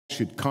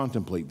should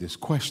contemplate this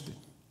question.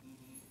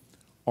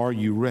 Are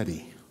you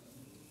ready?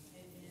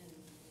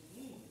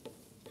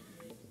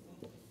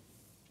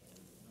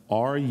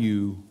 Are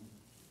you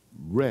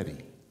ready?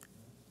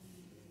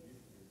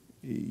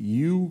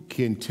 You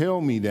can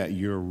tell me that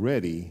you're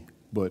ready,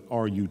 but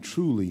are you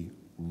truly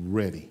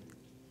ready?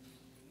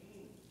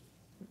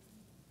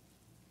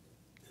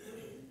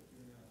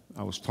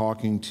 I was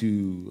talking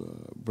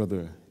to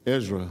Brother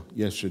Ezra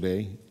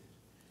yesterday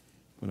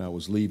when I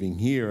was leaving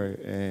here,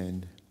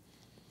 and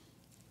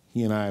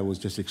he and I was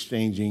just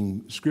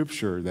exchanging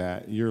scripture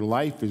that your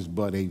life is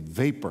but a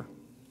vapor.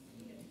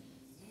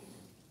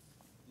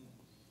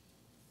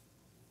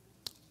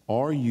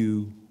 Are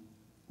you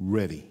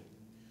ready?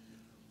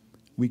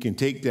 We can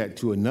take that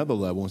to another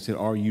level and say,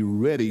 are you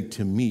ready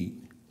to meet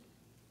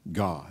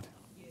God?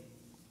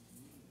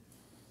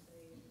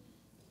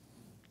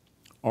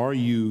 Are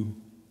you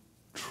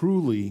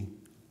truly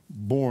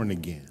born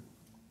again?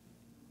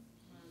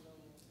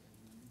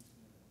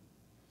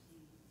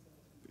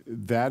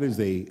 That is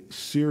a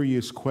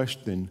serious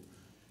question,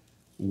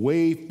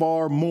 way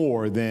far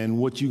more than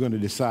what you're going to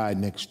decide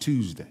next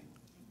Tuesday.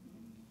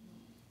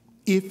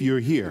 If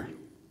you're here,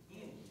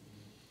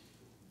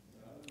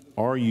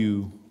 are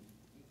you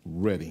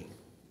ready?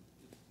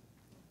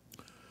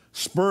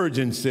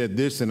 Spurgeon said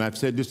this, and I've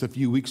said this a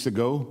few weeks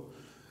ago.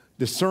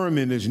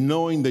 Discernment is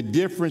knowing the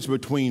difference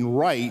between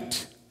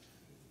right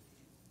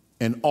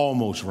and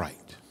almost right.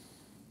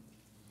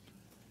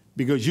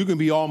 Because you can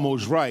be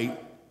almost right,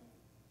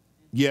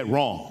 yet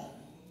wrong.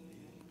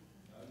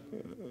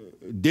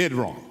 Dead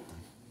wrong.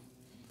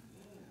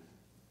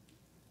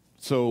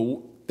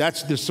 So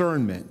that's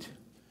discernment.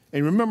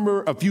 And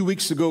remember, a few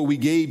weeks ago, we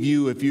gave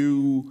you, if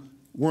you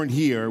weren't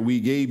here, we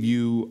gave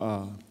you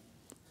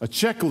a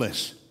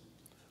checklist,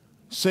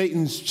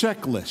 Satan's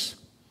checklist.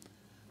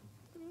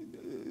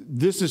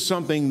 This is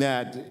something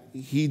that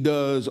he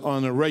does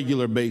on a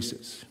regular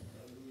basis.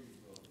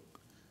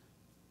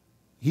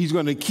 He's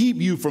going to keep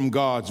you from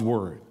God's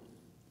word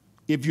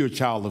if you're a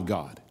child of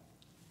God.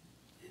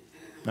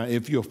 Now,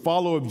 if you're a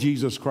follower of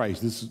Jesus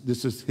Christ,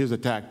 this is his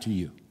attack to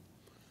you.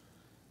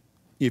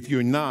 If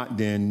you're not,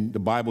 then the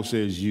Bible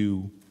says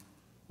you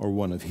are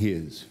one of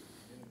his.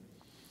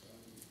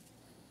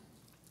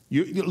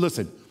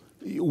 Listen,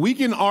 we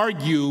can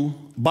argue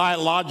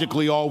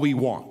biologically all we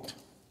want.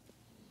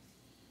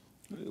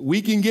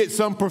 We can get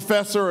some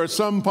professor or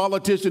some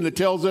politician that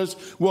tells us,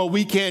 well,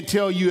 we can't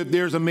tell you if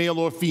there's a male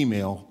or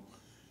female.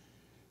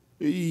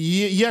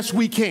 Yes,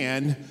 we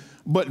can,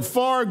 but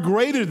far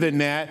greater than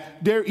that,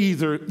 you're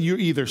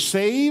either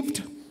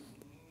saved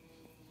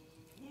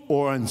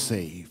or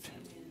unsaved.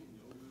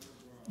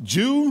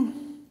 Jew,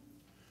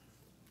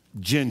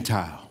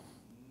 Gentile.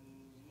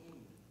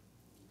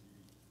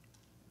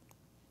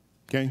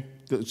 Okay?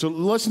 So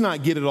let's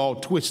not get it all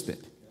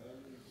twisted.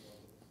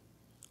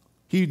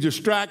 He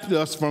distracted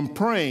us from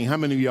praying. How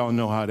many of y'all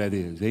know how that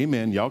is?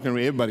 Amen.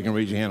 Everybody can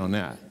raise your hand on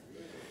that.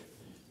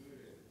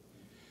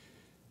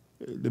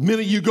 The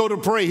minute you go to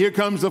pray, here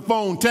comes the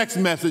phone, text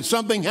message,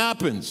 something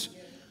happens.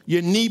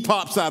 Your knee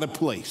pops out of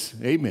place.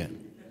 Amen.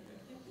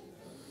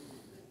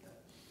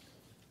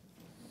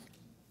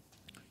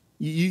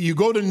 You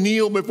go to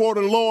kneel before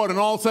the Lord, and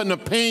all of a sudden a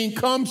pain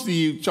comes to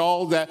you,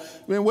 Charles.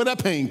 Where'd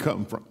that pain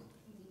come from?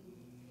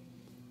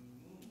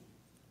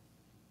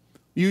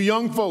 You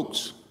young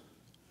folks,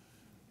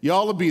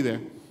 y'all will be there.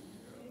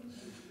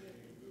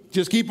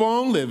 Just keep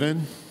on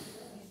living.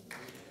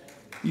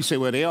 You say,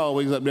 well, they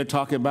always up there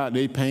talking about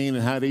their pain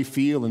and how they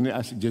feel. And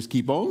I said, just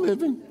keep on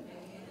living.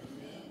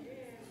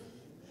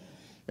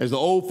 As the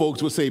old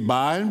folks would say,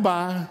 by and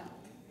by.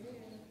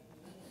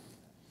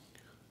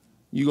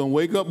 You're going to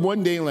wake up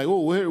one day and like, oh,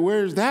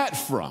 where's that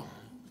from?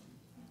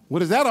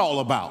 What is that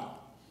all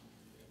about?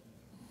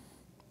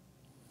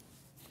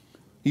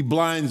 He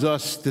blinds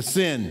us to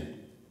sin.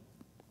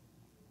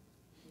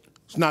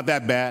 It's not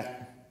that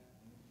bad.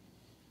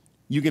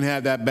 You can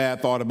have that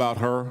bad thought about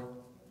her.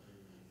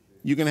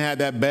 You can have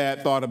that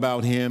bad thought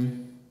about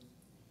him.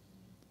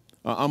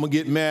 I'm going to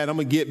get mad. I'm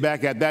going to get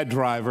back at that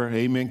driver.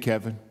 Amen,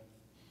 Kevin.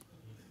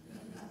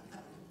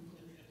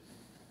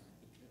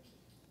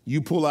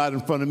 You pull out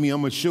in front of me,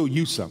 I'm going to show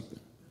you something.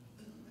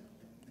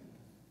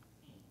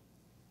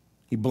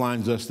 He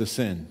blinds us to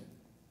sin.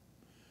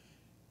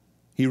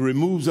 He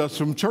removes us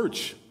from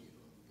church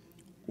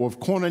or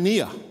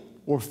koinonia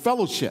or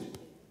fellowship.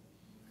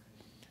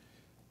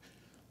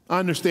 I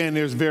understand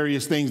there's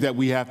various things that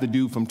we have to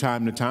do from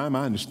time to time.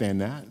 I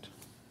understand that. I'm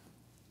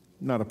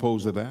not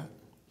opposed to that.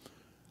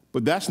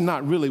 But that's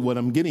not really what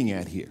I'm getting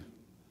at here.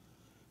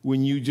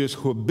 When you just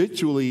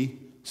habitually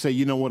say,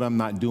 you know what, I'm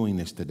not doing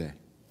this today.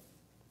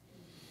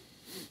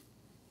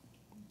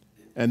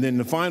 And then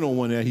the final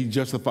one, that he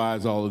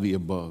justifies all of the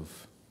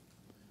above.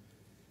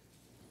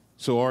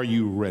 So are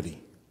you ready?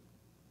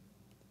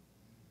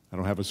 I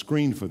don't have a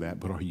screen for that,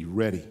 but are you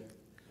ready?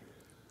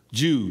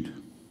 Jude.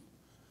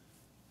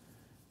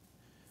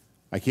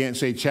 I can't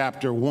say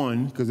chapter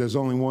 1 because there's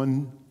only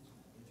one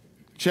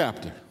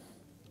chapter.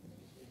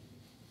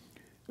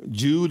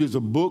 Jude is a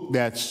book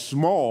that's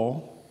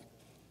small,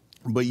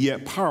 but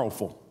yet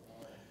powerful.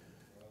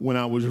 When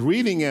I was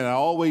reading it, I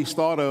always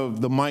thought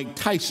of the Mike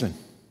Tyson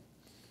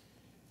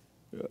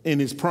in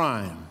his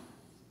prime,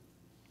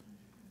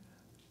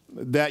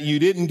 that you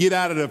didn't get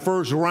out of the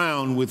first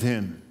round with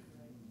him.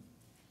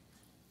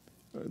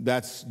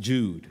 That's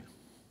Jude.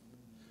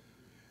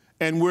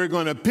 And we're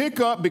going to pick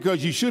up,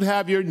 because you should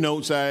have your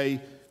notes.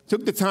 I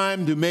took the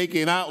time to make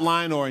an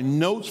outline or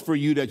notes for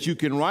you that you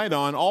can write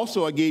on.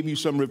 Also, I gave you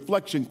some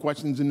reflection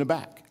questions in the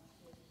back,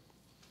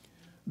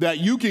 that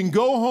you can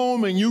go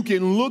home and you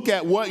can look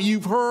at what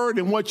you've heard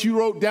and what you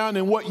wrote down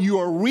and what you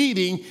are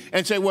reading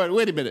and say, well,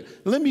 wait a minute,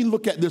 let me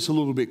look at this a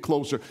little bit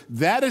closer.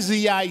 That is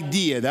the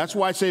idea. That's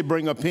why I say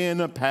bring a pen,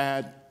 a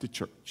pad to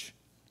church.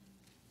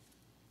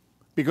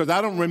 Because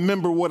I don't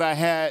remember what I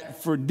had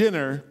for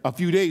dinner a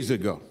few days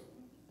ago.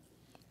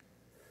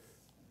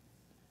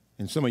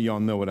 And some of y'all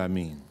know what I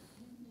mean.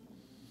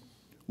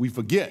 We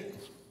forget.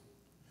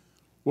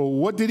 Well,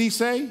 what did he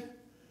say?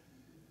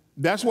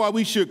 That's why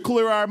we should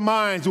clear our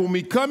minds when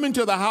we come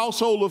into the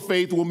household of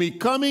faith, when we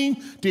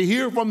coming to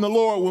hear from the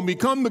Lord, when we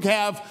come to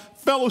have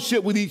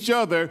fellowship with each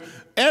other.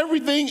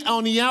 Everything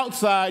on the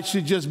outside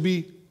should just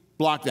be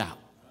blocked out.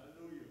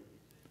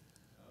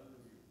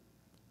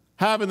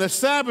 Having a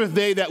Sabbath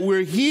day that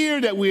we're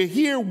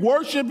here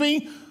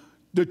worshiping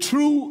the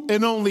true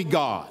and only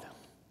God.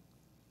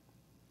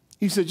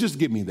 He said, just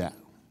give me that.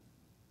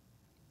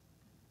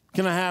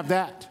 Can I have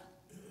that?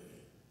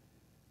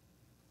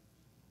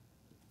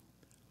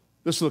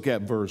 Let's look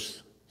at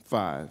verse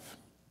 5.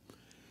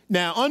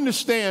 Now,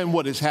 understand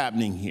what is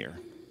happening here.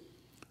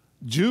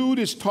 Jude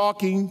is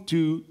talking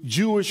to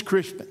Jewish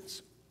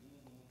Christians.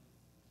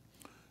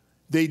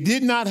 They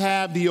did not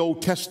have the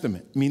Old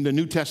Testament, I mean the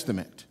New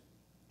Testament,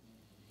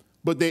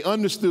 but they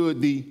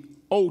understood the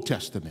Old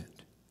Testament.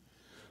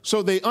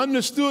 So they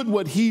understood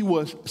what he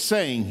was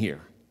saying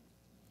here.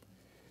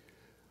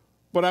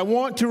 But I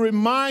want to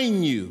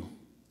remind you,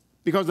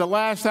 because the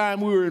last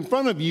time we were in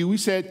front of you, we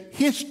said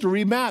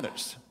history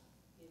matters.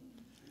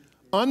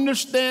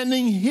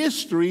 Understanding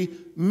history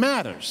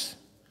matters.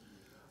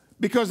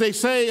 Because they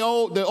say,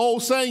 the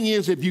old saying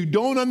is, if you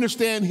don't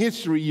understand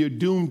history, you're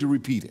doomed to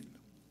repeat it.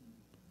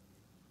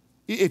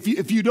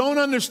 If you don't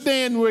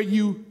understand where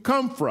you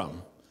come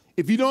from,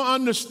 if you don't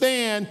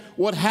understand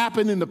what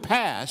happened in the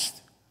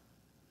past,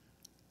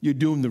 you're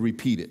doomed to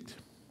repeat it.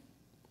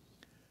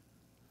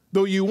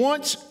 Though you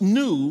once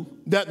knew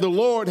that the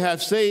Lord had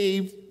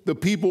saved the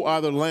people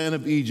out of the land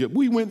of Egypt.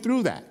 We went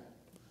through that.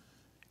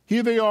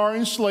 Here they are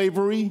in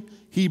slavery.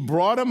 He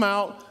brought them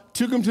out,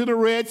 took them to the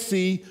Red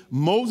Sea.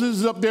 Moses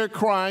is up there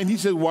crying. He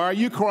said, why are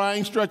you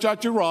crying? Stretch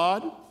out your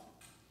rod.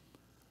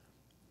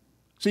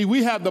 See,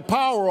 we have the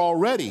power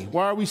already.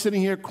 Why are we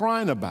sitting here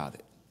crying about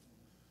it?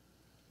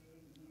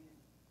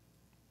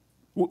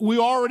 We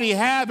already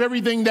have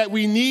everything that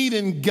we need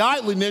in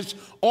godliness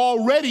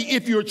already.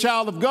 If you're a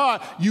child of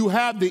God, you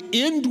have the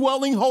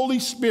indwelling Holy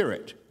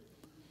Spirit.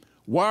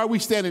 Why are we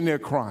standing there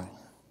crying?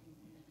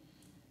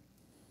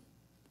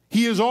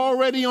 He is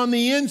already on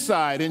the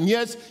inside, and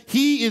yes,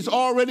 he is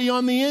already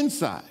on the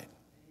inside.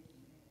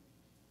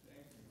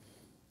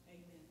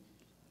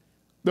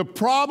 The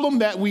problem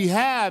that we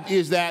have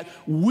is that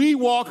we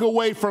walk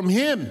away from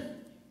him.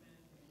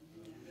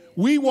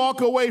 We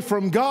walk away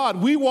from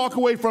God. We walk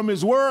away from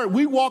his word.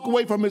 We walk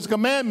away from his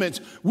commandments.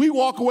 We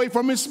walk away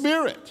from his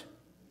spirit.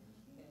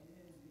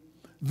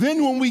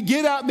 Then when we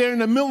get out there in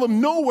the middle of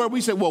nowhere,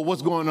 we say, well,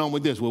 what's going on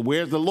with this? Well,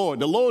 where's the Lord?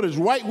 The Lord is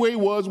right where he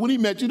was when he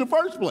met you in the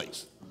first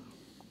place.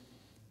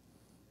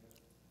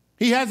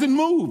 He hasn't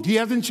moved. He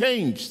hasn't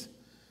changed.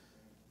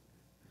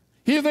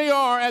 Here they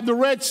are at the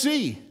Red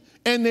Sea,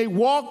 and they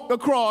walk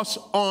across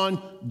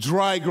on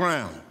dry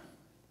ground.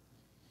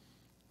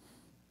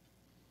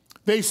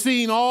 They've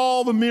seen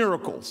all the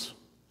miracles.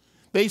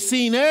 They've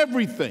seen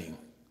everything.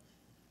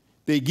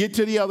 They get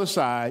to the other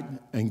side,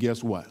 and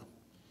guess what?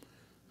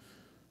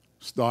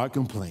 Start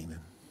complaining.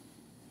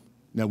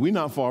 Now, we're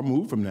not far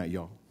moved from that,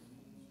 y'all.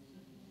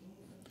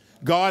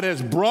 God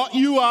has brought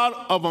you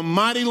out of a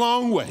mighty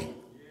long way.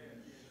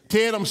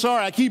 Ted, I'm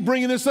sorry, I keep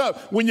bringing this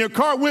up. When your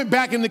car went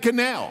back in the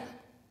canal,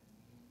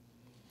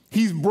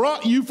 he's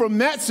brought you from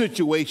that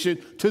situation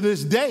to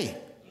this day.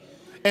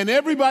 And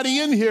everybody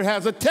in here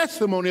has a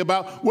testimony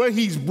about where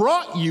he's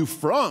brought you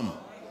from.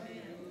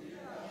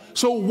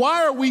 So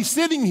why are we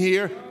sitting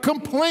here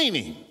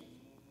complaining?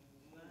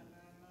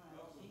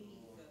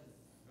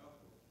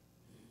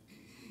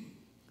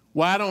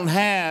 Well, I don't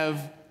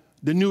have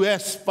the new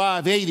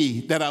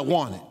S580 that I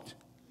wanted,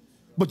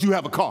 but you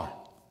have a car.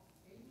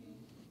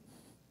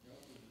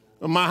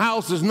 My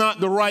house is not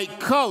the right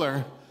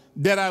color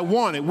that I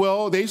wanted.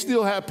 Well, they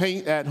still have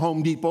paint at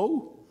Home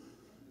Depot.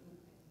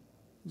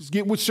 Just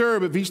get with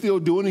Sherb. If he's still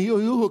doing it,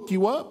 he'll hook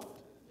you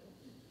up.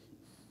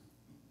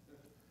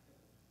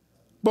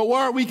 But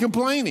why are we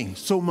complaining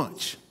so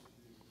much?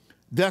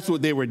 That's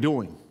what they were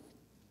doing.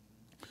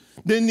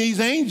 Then these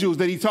angels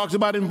that he talks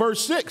about in verse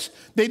 6,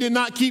 they did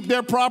not keep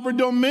their proper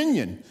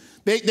dominion.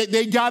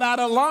 They got out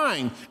of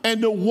line.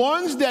 And the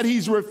ones that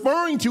he's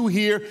referring to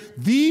here,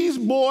 these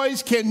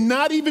boys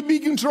cannot even be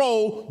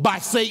controlled by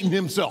Satan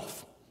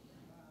himself.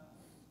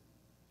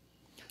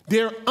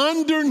 They're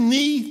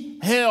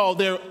underneath hell.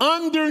 They're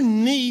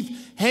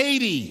underneath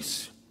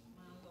Hades.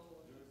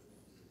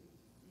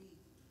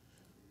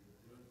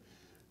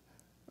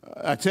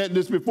 I said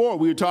this before.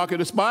 We were talking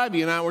to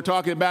Spivey and I were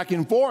talking back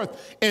and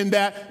forth, and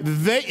that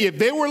if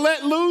they were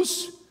let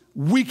loose,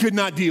 we could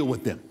not deal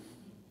with them.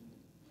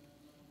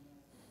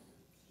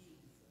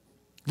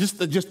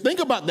 Just think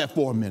about that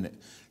for a minute.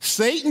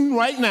 Satan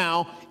right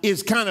now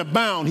is kind of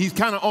bound. He's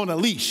kind of on a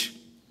leash.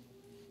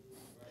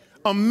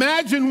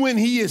 Imagine when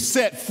he is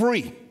set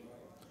free.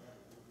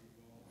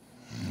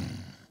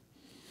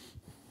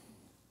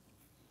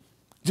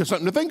 Just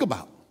something to think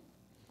about.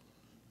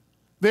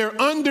 They're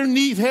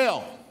underneath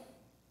hell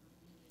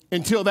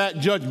until that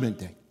judgment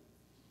day.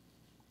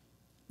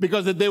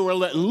 Because if they were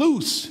let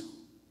loose,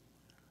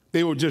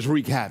 they would just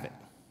wreak havoc.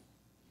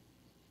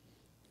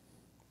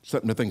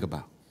 Something to think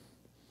about.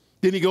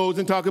 Then he goes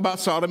and talks about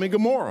Sodom and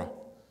Gomorrah.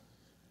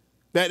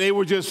 That they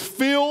were just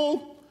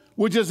filled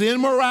with just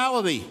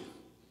immorality.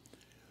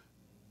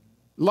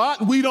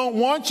 Lot, we don't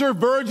want your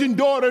virgin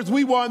daughters,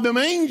 we want them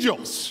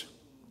angels.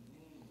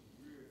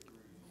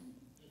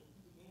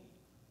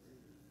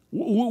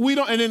 We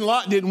don't, and then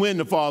Lot didn't win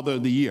the Father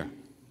of the Year.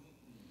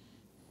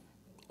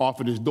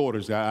 Offered his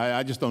daughters.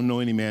 I just don't know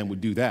any man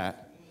would do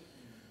that.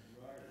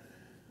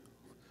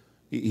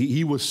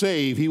 He was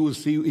saved.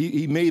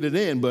 He made it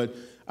in, but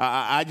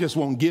I just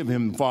won't give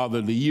him the Father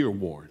of the Year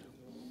award.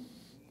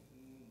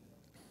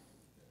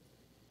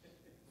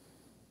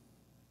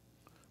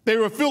 They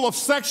were full of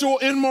sexual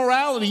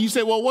immorality. You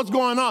say, well, what's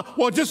going on?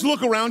 Well, just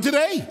look around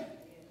today.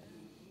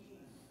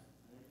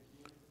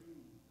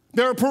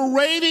 They're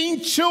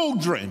parading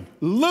children,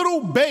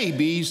 little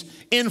babies,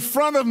 in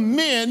front of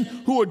men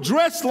who are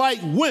dressed like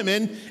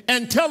women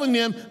and telling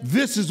them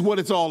this is what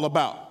it's all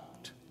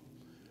about.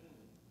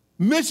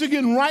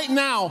 Michigan right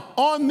now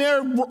on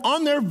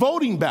their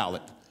voting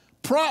ballot,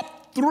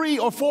 Prop 3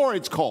 or 4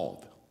 it's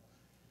called,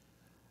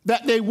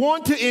 that they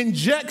want to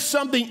inject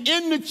something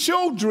in the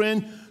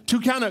children to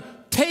kind of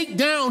take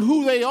down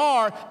who they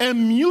are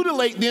and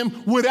mutilate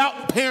them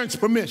without parents'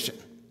 permission.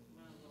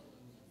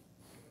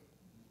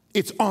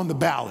 It's on the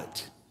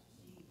ballot.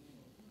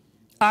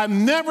 I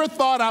never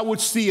thought I would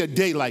see a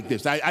day like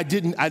this. I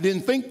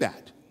didn't think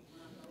that.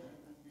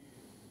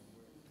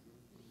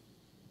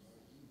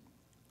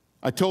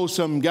 I told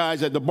some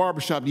guys at the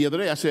barbershop the other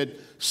day, I said,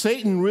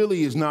 Satan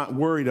really is not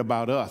worried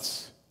about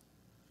us,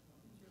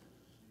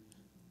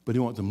 but he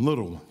wants them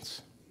little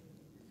ones.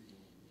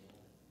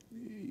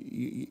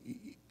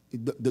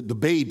 The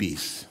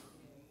babies,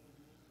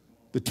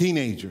 the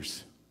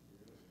teenagers,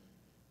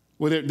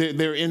 where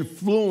their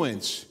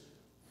influence.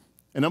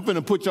 And I'm going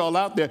to put y'all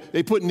out there.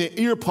 They putting their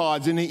ear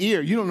pods in their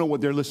ear. You don't know what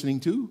they're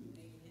listening to.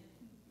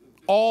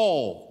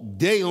 All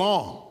day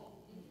long.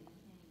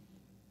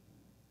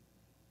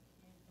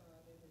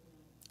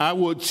 I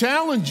would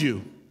challenge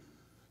you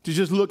to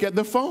just look at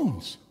the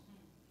phones.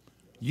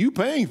 You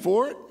paying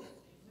for it.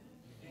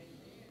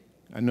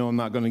 I know I'm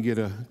not going to get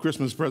a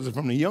Christmas present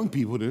from the young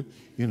people to,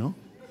 you know.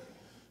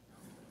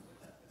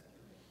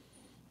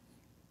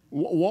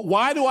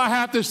 Why do I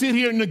have to sit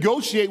here and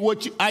negotiate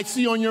what I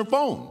see on your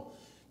phone?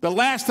 The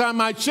last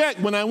time I checked,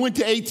 when I went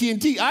to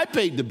AT&T, I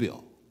paid the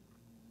bill.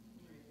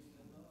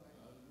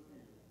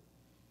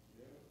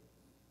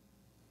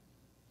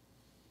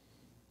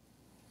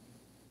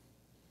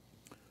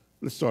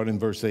 Let's start in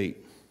verse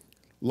 8.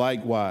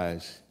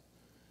 Likewise,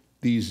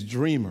 these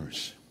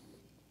dreamers.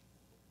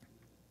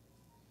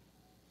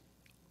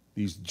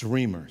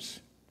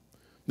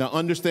 Now,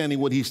 understanding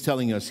what he's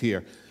telling us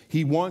here,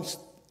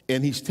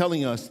 he's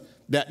telling us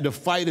that the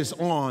fight is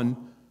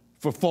on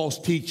for false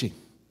teaching.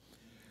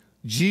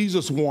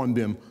 Jesus warned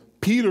them.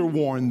 Peter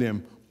warned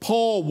them.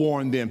 Paul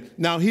warned them.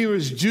 Now here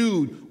is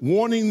Jude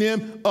warning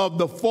them of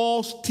the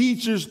false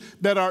teachers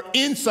that are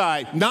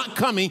inside, not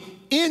coming,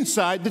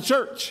 inside the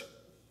church.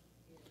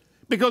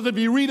 Because if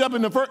you read up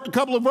in the first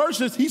couple of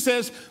verses, he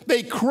says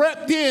they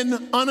crept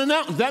in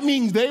unannounced. That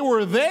means they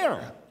were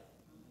there.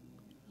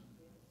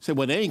 Say,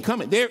 well, they ain't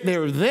coming.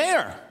 They're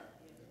there.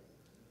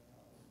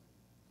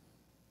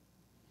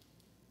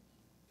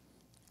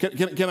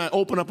 Can I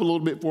open up a little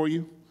bit for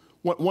you?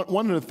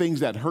 One of the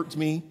things that hurts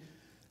me,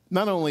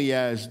 not only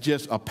as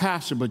just a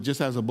pastor, but just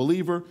as a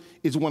believer,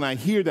 is when I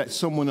hear that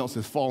someone else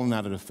has fallen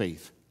out of the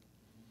faith.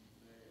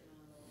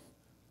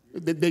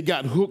 They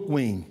got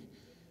hook-winged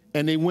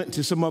and they went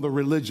to some other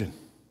religion.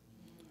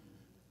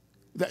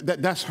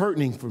 That's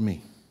hurting for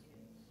me.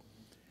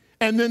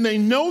 And then they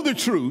know the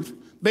truth.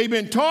 They've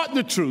been taught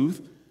the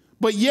truth,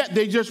 but yet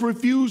they just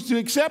refuse to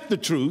accept the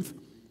truth.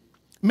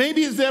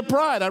 Maybe it's their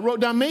pride. I wrote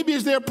down, maybe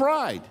it's their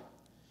pride.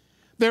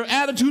 Their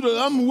attitude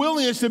of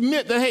unwillingness to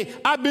admit that, hey,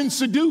 I've been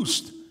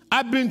seduced.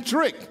 I've been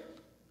tricked.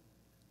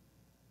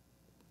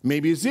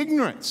 Maybe it's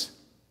ignorance.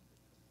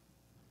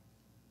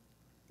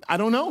 I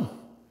don't know.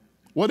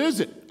 What is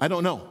it? I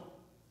don't know.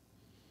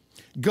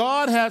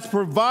 God has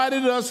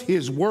provided us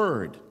his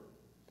word.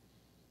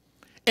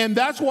 And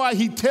that's why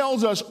he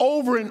tells us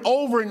over and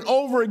over and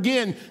over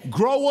again,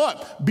 grow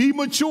up, be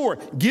mature,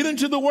 get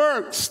into the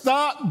word,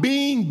 stop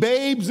being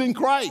babes in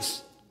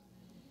Christ.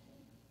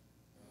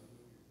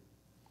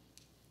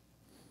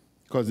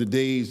 Because the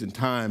days and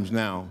times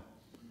now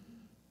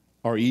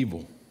are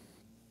evil.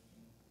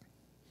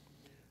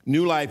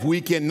 New Life,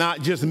 we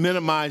cannot just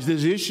minimize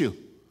this issue.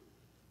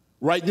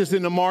 Write this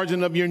in the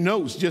margin of your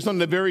notes, just on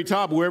the very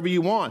top, wherever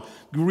you want.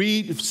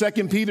 Read 2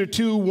 Peter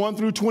 2, 1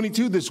 through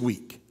 22 this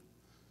week.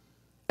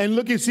 And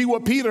look and see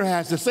what Peter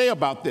has to say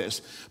about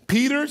this.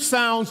 Peter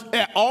sounds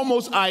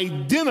almost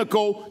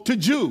identical to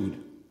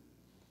Jude,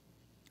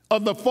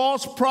 of the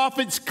false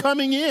prophets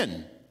coming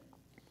in,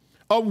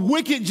 a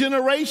wicked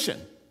generation,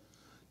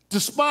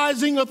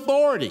 despising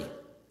authority.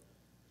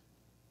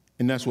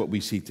 And that's what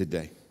we see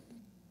today.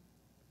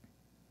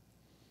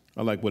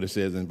 I like what it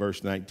says in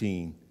verse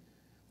 19.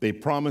 They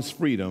promise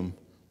freedom,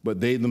 but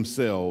they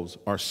themselves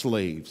are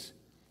slaves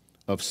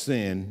of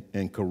sin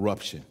and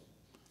corruption.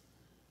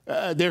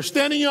 They're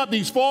standing up,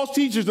 these false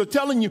teachers are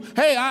telling you,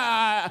 hey,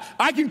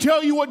 I can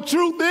tell you what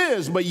truth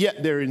is, but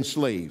yet they're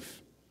enslaved.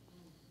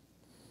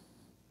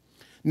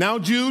 Now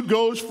Jude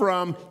goes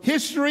from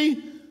history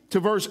to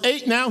verse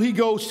 8. Now he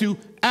goes to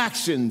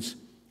actions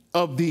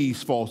of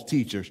these false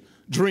teachers,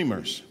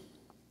 dreamers.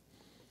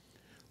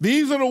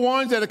 These are the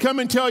ones that come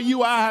and tell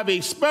you, I have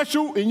a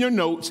special, in your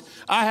notes,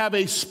 I have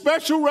a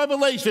special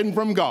revelation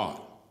from God.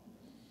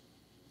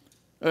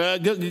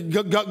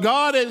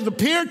 God has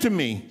appeared to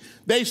me.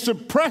 They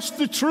suppress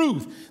the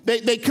truth.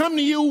 They come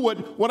to you with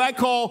what I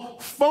call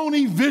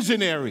phony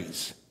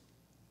visionaries.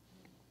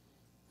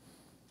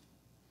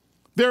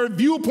 Their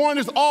viewpoint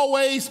is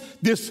always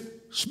this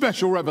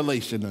special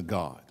revelation of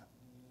God.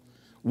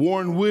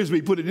 Warren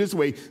Wiersbe put it this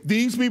way: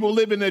 these people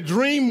live in a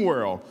dream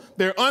world.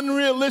 They're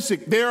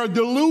unrealistic. They're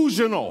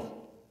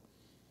delusional.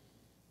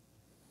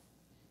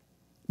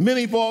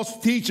 Many false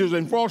teachers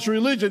and false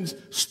religions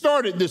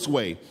started this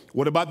way.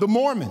 What about the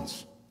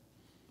Mormons?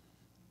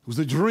 It was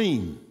a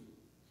dream.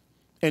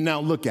 And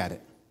now look at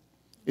it.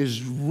 It's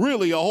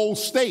really a whole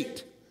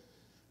state,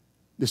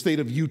 the state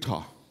of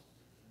Utah.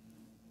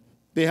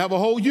 They have a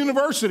whole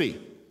university,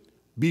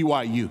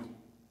 BYU.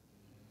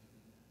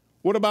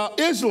 What about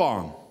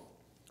Islam?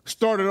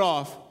 Started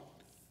off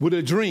with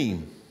a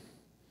dream.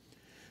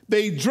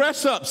 They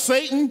dress up.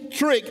 Satan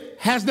trick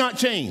has not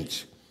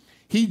changed.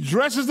 He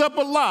dresses up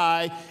a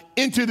lie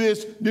into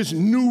this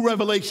new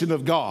revelation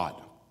of God.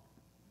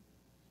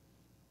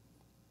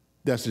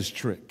 That's his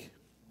trick.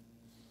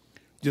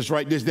 Just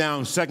write this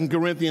down, 2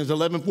 Corinthians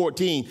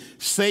 11:14.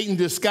 Satan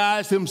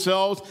disguised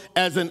himself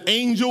as an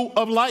angel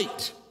of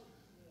light.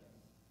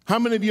 How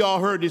many of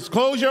y'all heard this?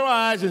 Close your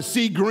eyes and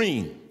see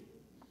green.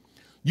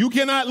 You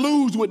cannot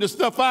lose with the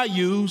stuff I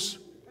use.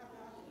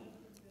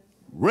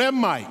 Rem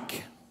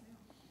mic.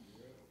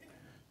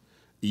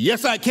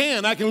 Yes, I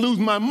can. I can lose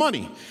my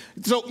money.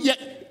 So, yeah,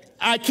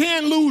 I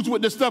can lose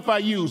with the stuff I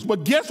use.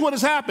 But guess what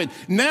has happened?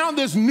 Now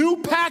this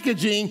new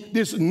packaging,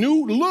 this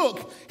new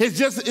look, it's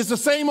the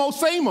same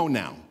old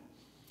now.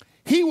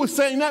 He was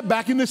saying that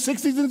back in the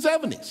 60s and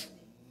 70s.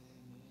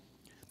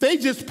 They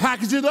just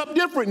package it up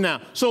different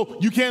now. So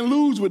you can't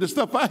lose with the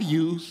stuff I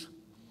use.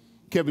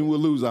 Kevin, we'll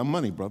lose our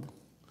money, brother.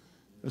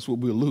 That's what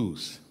we'll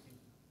lose.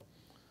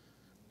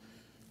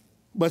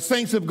 But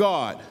saints of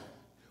God,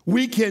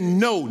 we can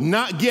know,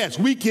 not guess,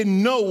 we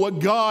can know what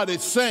God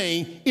is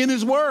saying in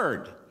his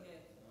word.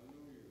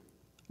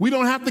 We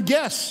don't have to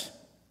guess.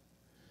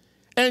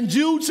 And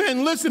Jude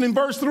saying, listen, in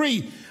verse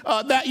 3,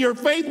 that your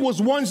faith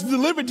was once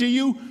delivered to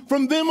you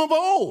from them of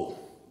old.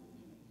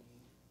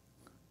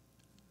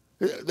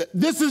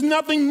 This is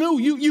nothing new.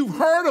 You've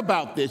heard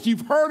about this.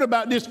 You've heard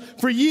about this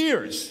for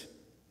years.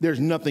 There's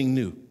nothing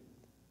new.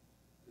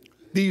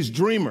 These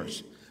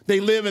dreamers, they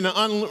live in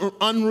an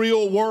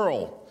unreal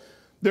world.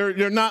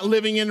 They're not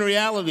living in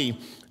reality.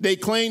 They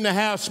claim to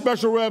have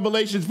special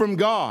revelations from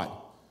God.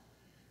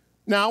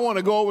 Now, I want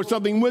to go over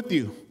something with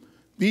you.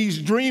 These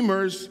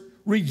dreamers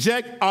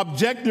reject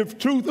objective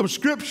truth of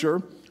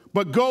Scripture,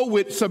 but go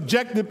with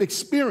subjective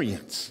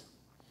experience.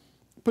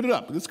 Put it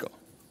up. Let's go.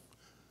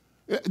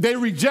 They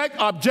reject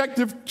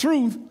objective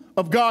truth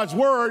of God's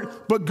word,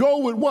 but go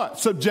with what?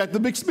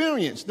 Subjective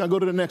experience. Now go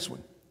to the next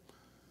one.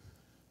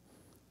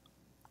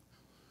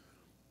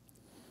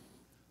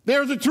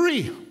 There's a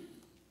tree,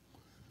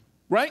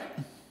 right?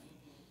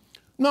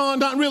 No,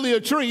 not really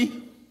a tree.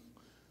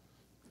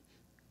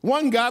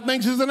 One guy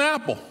thinks it's an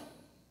apple.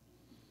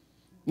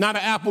 Not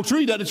an apple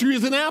tree, that the tree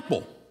is an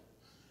apple.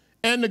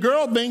 And the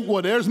girl thinks,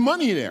 well, there's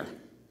money there.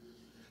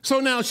 So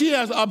now she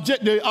has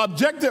the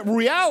objective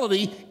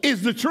reality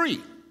is the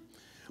tree.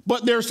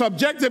 But their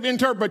subjective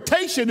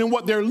interpretation and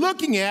what they're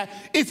looking at,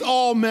 it's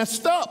all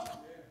messed up.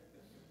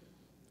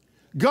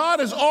 God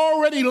has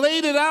already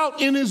laid it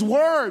out in his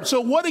word. So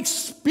what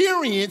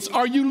experience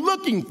are you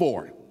looking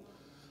for?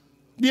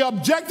 The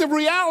objective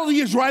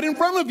reality is right in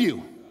front of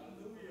you.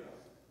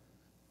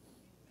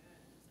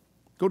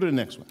 Go to the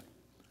next one.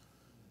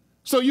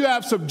 So you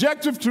have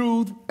subjective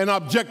truth and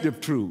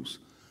objective truths.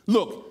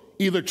 Look,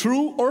 either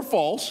true or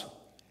false,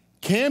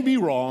 can be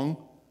wrong,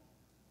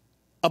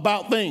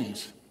 about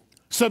things.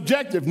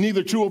 Subjective,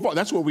 neither true or false.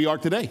 That's where we are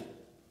today.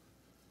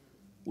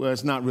 Well,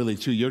 it's not really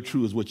true. Your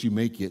true is what you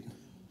make it.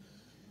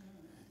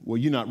 Well,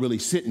 you're not really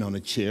sitting on a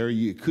chair.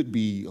 It could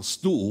be a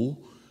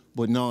stool,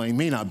 but no, it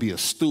may not be a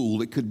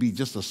stool. It could be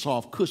just a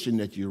soft cushion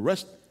that you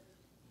rest.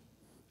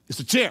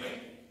 It's a chair.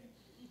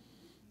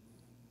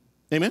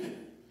 Amen?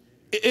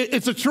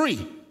 It's a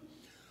tree.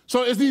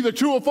 So it's neither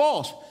true or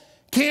false.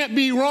 Can't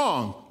be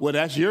wrong. Well,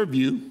 that's your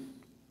view.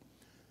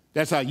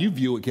 That's how you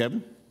view it,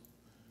 Kevin.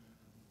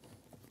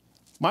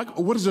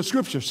 Michael, what does the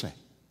scripture say?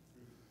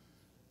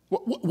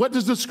 What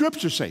does the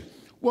scripture say?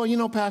 Well, you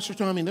know, Pastor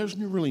Tommie, there's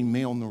no really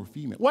male nor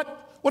female. What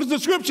does the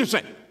scripture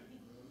say?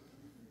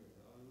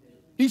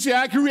 He said,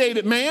 I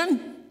created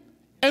man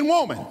and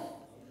woman.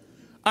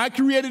 I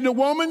created the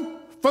woman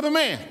for the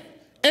man,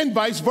 and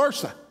vice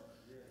versa.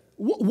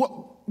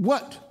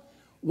 What?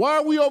 Why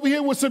are we over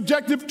here with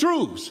subjective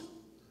truths?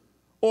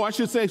 Or I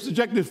should say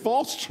subjective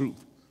false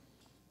truth.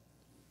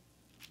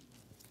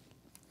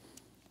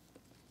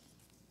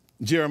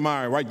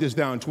 Jeremiah, write this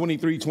down,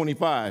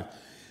 23:25.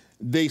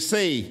 They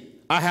say,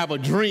 I have a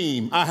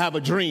dream, I have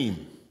a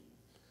dream.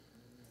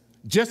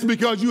 Just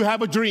because you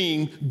have a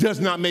dream does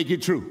not make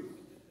it true.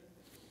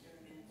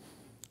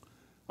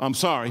 I'm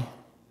sorry.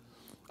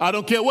 I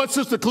don't care what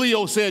Sister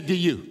Cleo said to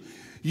you.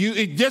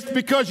 Just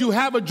because you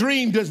have a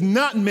dream does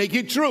not make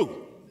it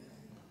true.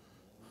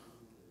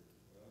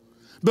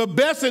 The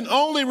best and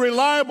only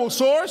reliable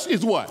source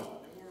is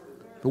what?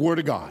 The Word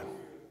of God.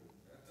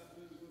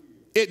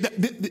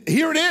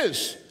 Here it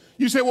is.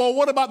 You say, well,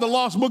 what about the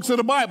lost books of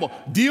the Bible?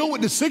 Deal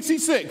with the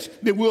 66,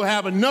 then we'll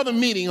have another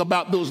meeting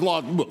about those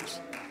lost books.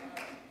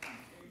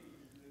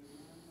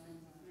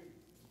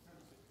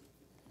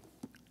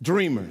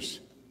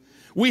 Dreamers.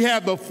 We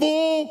have the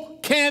full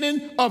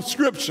canon of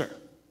Scripture,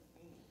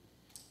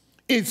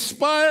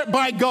 inspired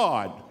by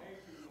God.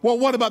 Well,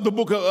 what about the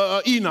book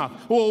of Enoch?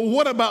 Well,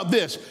 what about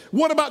this?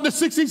 What about the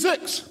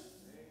 66?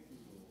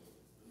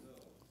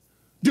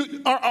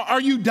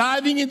 Are you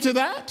diving into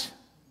that?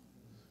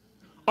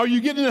 Are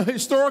you getting the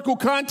historical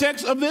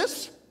context of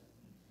this?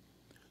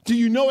 Do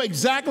you know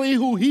exactly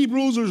who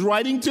Hebrews was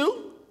writing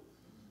to?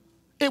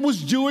 It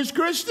was Jewish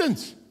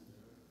Christians.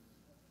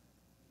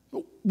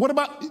 What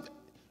about,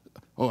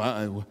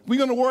 we're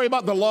going to worry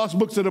about the lost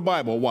books of the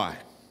Bible. Why?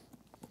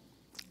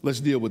 Let's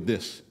deal with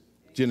this.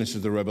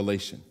 Genesis to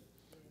Revelation.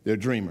 They're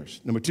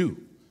dreamers. Number two,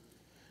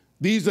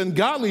 these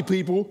ungodly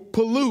people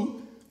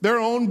pollute their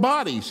own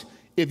bodies.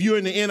 If you're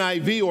in the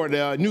NIV or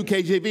the New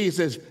KJV, it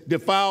says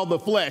defile the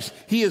flesh.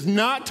 He is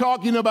not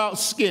talking about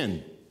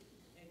skin.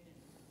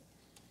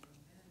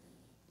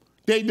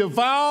 They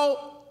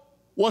defile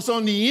what's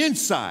on the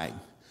inside.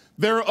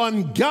 They're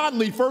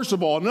ungodly, first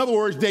of all. In other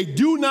words, they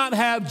do not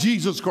have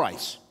Jesus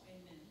Christ.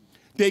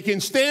 They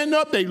can stand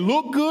up, they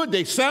look good,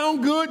 they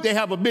sound good, they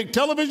have a big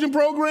television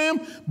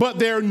program, but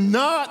they're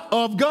not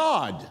of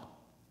God.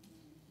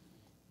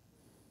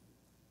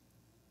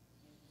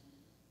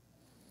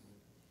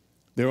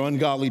 They're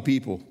ungodly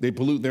people. They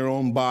pollute their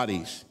own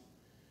bodies.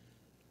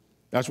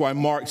 That's why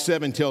Mark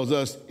 7 tells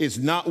us it's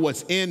not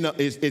what's in,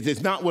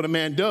 it's not what a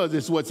man does,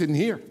 it's what's in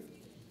here.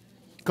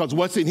 Because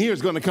what's in here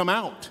is going to come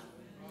out.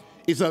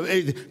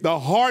 The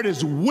heart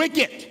is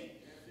wicked.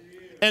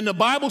 And the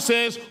Bible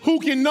says, who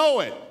can know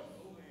it?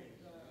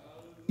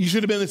 You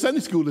should have been in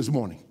Sunday school this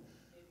morning.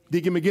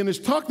 Deacon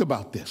McGinnis talked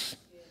about this.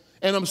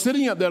 And I'm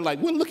sitting up there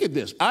like, well, look at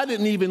this. I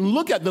didn't even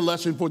look at the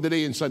lesson for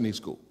today in Sunday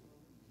school.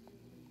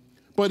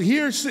 But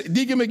here's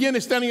Deacon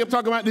McGinnis standing up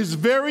talking about this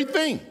very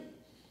thing.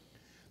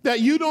 That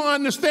you don't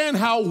understand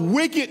how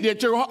wicked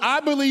that you're.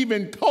 I believe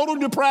in total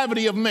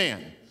depravity of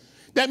man.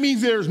 That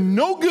means there's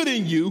no good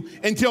in you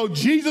until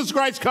Jesus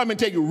Christ come and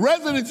take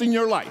residence in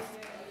your life.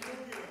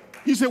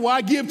 You say, well,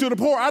 I give to the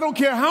poor. I don't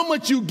care how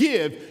much you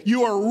give.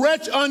 You are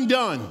wretch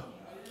undone.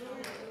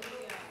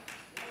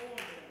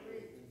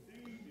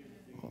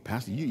 Oh,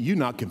 Pastor, you're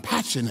not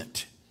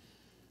compassionate.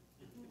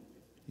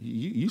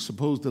 You're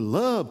supposed to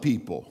love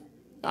people.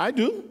 I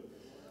do.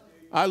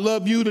 I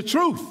love you the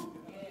truth.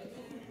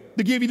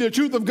 To give you the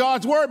truth of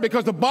God's word,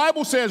 because the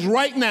Bible says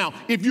right now,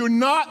 if you're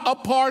not a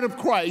part of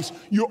Christ,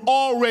 you're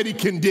already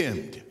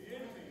condemned.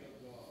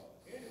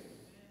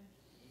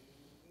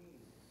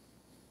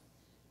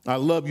 I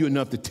love you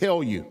enough to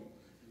tell you.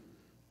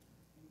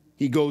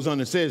 He goes on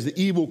and says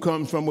the evil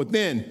comes from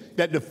within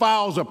that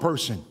defiles a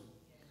person.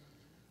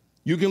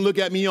 You can look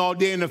at me all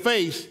day in the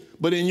face,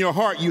 but in your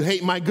heart you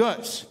hate my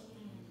guts.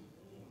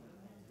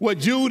 What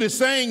Jude is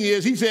saying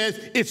is, he says,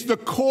 it's the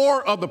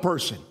core of the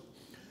person.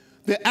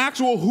 The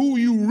actual who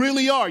you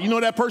really are. You know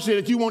that person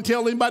that you won't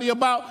tell anybody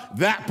about?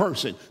 That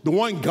person. The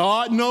one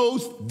God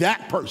knows,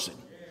 that person.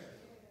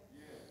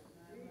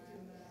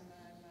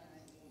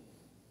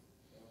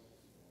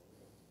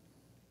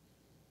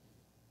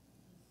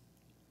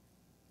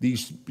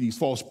 These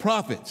false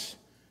prophets,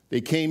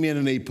 they came in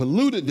and they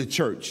polluted the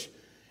church.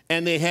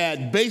 And they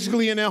had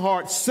basically in their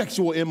heart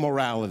sexual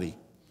immorality.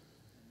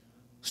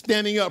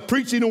 Standing up,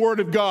 preaching the word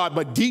of God,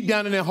 but deep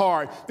down in their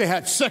heart, they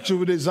had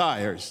sexual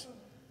desires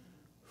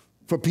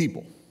for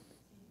people.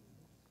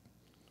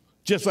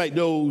 just like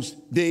those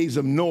days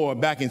of Noah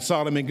back in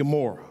Sodom and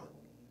Gomorrah.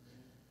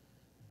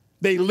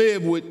 They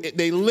live with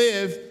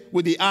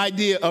the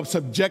idea of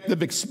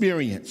subjective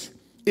experience.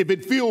 If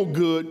it feels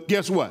good,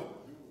 guess what?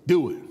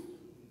 Do it.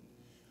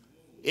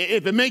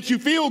 If it makes you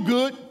feel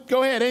good,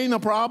 go ahead. Ain't no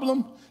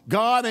problem.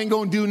 God ain't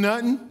going to do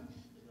nothing.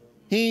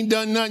 He ain't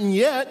done nothing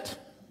yet.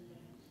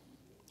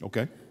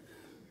 Okay.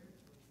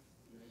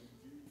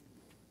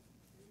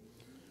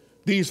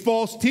 These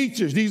false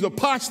teachers, these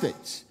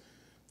apostates,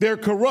 they're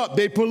corrupt.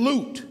 They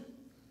pollute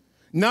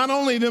not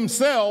only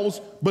themselves,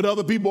 but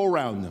other people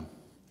around them.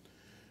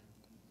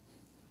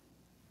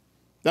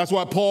 That's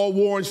why Paul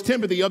warns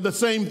Timothy of the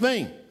same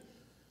thing.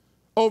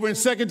 Over in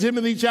 2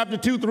 Timothy chapter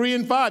 2, 3,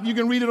 and 5, you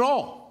can read it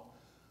all.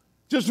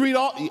 Just read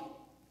all.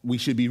 We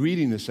should be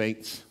reading the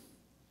saints.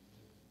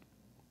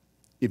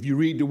 If you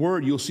read the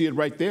word, you'll see it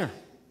right there.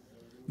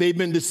 They've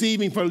been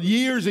deceiving for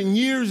years and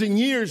years and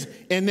years,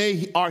 and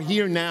they are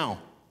here now.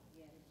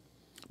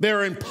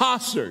 They're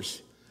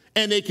imposters,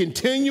 and they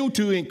continue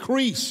to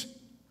increase.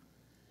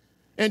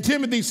 And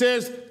Timothy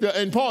says,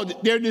 and Paul,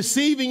 they're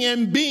deceiving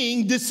and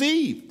being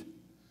deceived.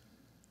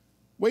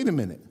 Wait a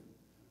minute.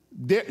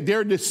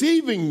 They're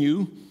deceiving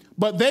you,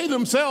 but they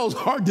themselves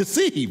are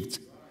deceived.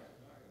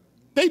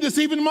 They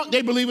believe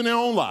in their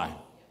own lie.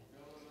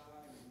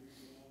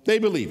 They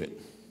believe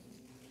it.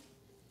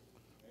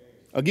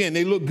 Again,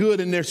 they look good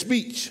in their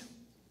speech.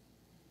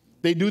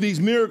 They do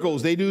these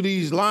miracles. They do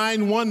these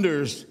lying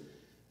wonders,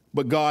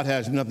 but God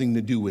has nothing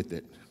to do with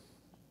it.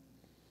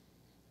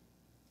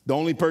 The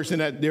only person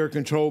that they're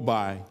controlled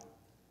by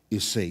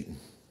is Satan.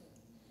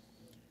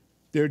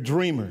 They're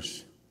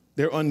dreamers.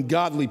 They're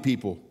ungodly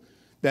people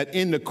that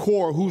in the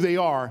core, who they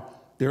are,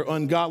 they're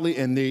ungodly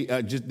and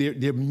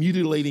they're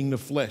mutilating the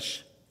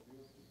flesh.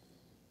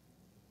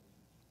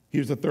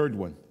 Here's the third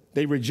one.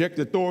 They reject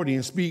authority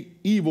and speak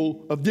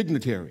evil of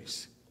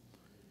dignitaries.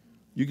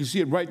 You can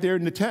see it right there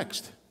in the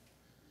text.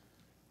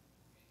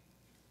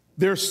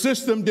 Their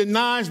system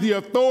denies the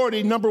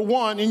authority, number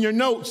one, in your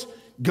notes,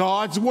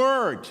 God's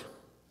word.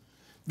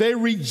 They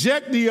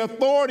reject the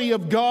authority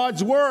of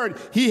God's word.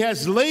 He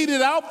has laid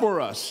it out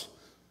for us.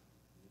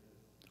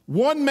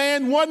 One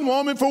man, one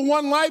woman for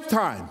one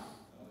lifetime.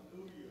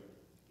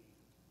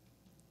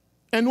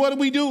 And what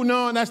do?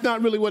 No, that's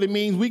not really what it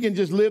means. We can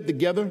just live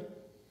together.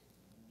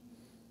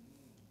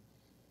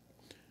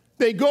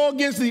 They go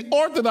against the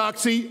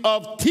orthodoxy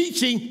of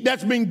teaching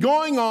that's been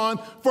going on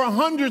for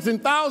hundreds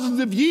and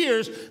thousands of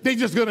years. They're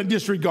just going to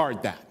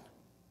disregard that.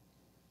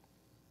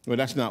 Well,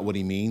 that's not what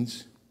he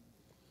means.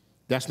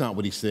 That's not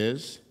what he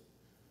says.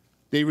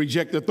 They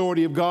reject the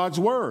authority of God's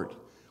word.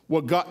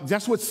 Well,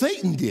 that's what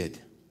Satan did.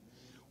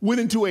 Went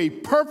into a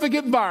perfect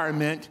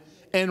environment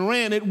and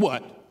ran it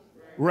what?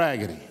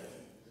 Raggedy.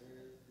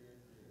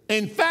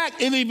 In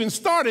fact, it even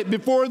started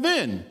before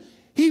then.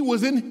 He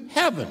was in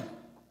heaven.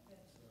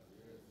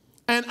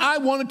 And I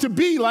wanted to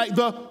be like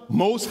the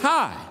Most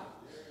High.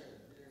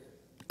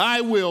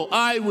 I will.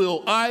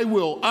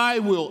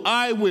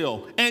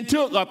 And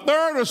took a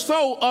third or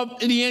so of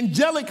the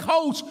angelic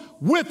host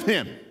with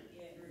him.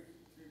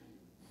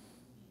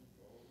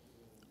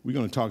 We're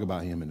going to talk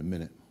about him in a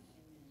minute.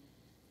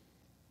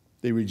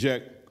 They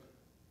reject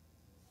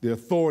the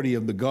authority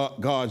of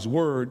God's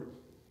word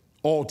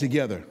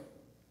altogether.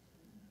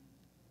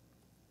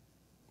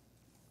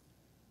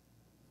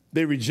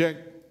 They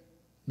reject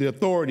the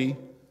authority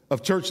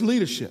of church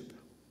leadership.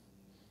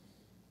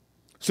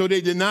 So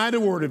they deny the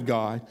word of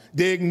God.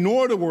 They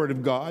ignore the word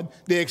of God.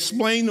 They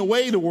explain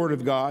away the word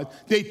of God.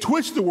 They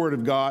twist the word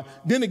of God.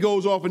 Then it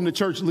goes off into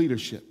church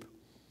leadership.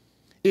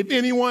 If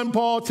anyone,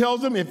 Paul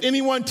tells them, if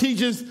anyone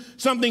teaches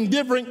something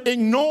different,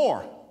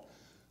 ignore.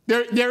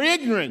 They're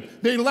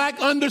ignorant. They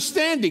lack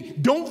understanding.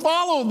 Don't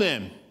follow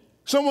them.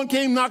 Someone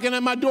came knocking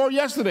at my door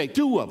yesterday,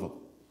 2 of them.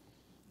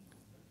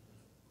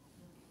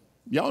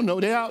 Y'all know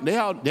they're out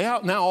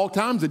now all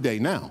times of day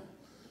now.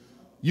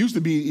 Used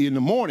to be in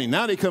the morning.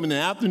 Now they come in the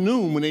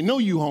afternoon when they know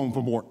you home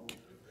from work.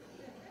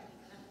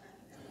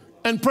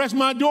 And press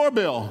my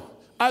doorbell.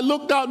 I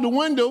looked out the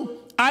window.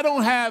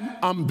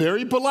 I'm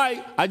very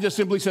polite. I just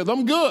simply said,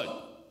 I'm good.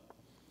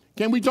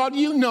 Can we talk to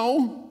you?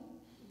 No.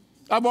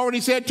 I've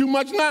already said too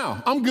much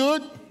now. I'm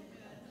good.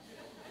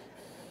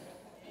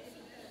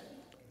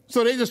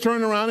 So they just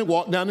turned around and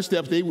walked down the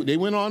steps. They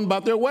went on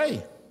about their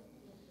way.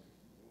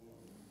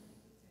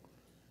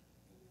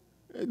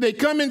 They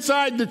come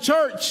inside the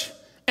church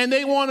and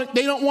they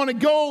don't want to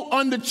go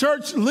under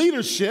church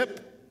leadership.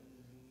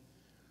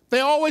 They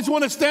always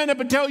want to stand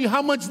up and tell you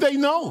how much they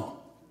know.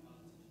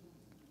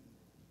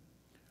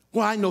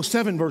 Well, I know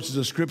 7 verses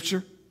of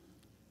scripture.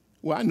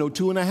 Well, I know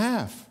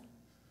 2.5.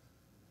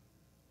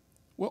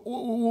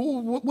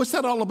 What's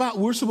that all about?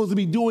 We're supposed to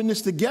be doing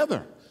this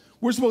together.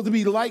 We're supposed to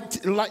be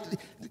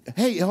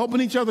hey,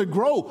 helping each other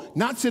grow,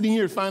 not sitting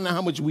here finding out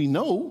how much we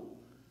know.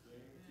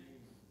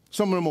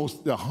 Some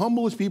of the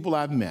humblest people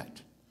I've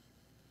met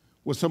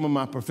were some of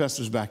my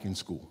professors back in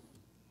school.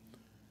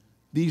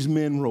 These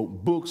men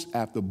wrote books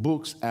after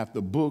books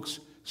after books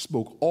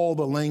spoke all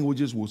the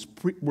languages,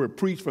 were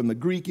preached from the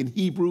Greek and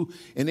Hebrew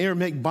and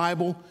Aramaic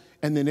Bible,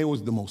 and then they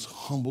was the most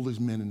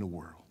humblest men in the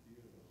world.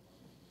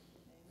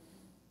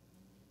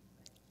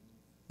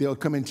 They'll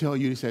come and tell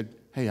you, they said,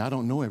 hey, I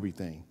don't know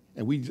everything.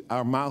 And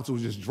our mouths will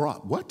just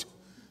drop. What?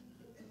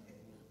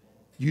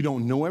 You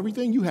don't know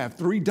everything? You have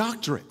 3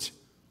 doctorates.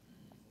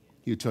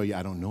 He'll tell you,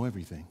 I don't know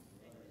everything.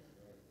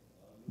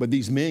 But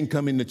these men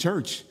come into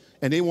church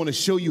and they want to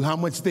show you how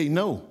much they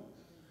know.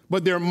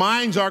 But their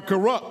minds are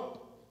corrupt.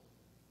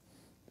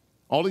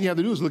 All you have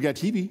to do is look at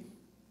TV.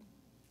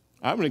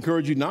 I would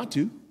encourage you not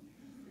to.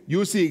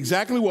 You'll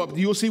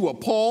see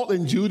what Paul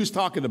and Jude is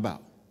talking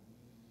about.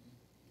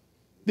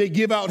 They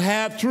give out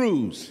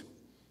half-truths,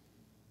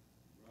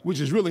 which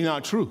is really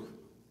not true.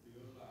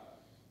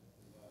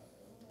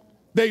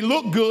 They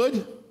look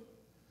good.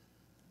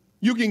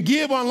 You can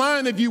give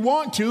online if you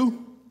want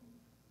to.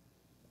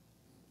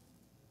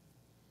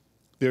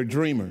 They're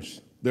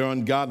dreamers. They're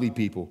ungodly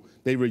people.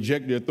 They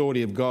reject the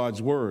authority of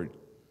God's word.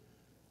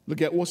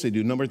 Look at what they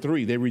do. Number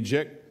 3, they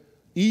reject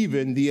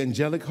even the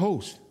angelic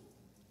host.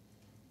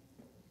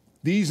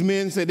 These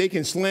men say they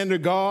can slander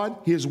God,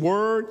 his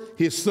word,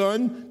 his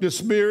son, the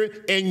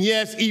Spirit, and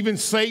yes, even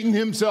Satan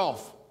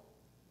himself.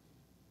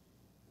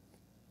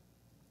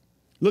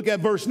 Look at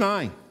verse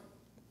 9.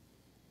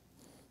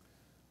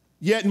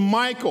 Yet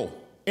Michael,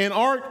 an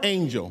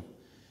archangel,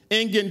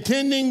 in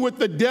contending with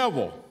the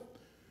devil,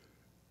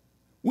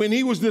 when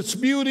he was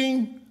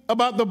disputing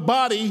about the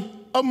body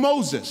of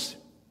Moses.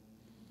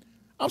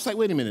 I was like,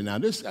 wait a minute now.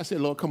 I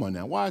said, Lord, come on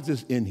now. Why is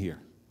this in here?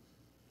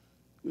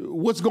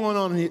 What's going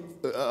on here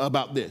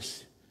about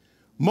this?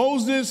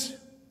 Moses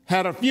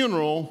had a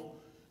funeral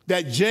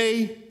that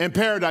Jay and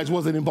Paradise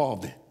wasn't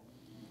involved in.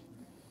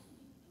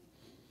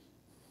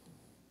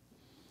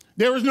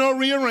 There was no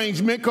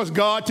rearrangement because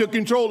God took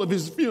control of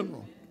his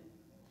funeral.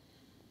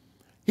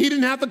 He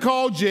didn't have to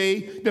call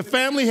Jay. The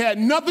family had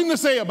nothing to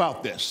say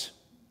about this.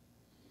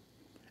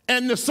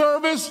 And the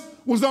service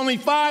was only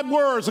 5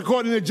 words,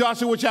 according to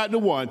Joshua chapter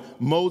 1.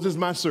 Moses,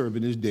 my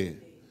servant, is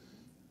dead.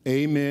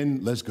 Amen.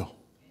 Let's go.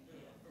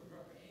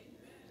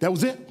 That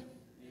was it.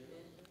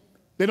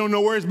 They don't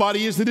know where his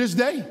body is to this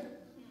day.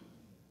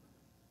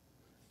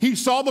 He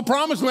saw the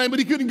promised land, but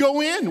he couldn't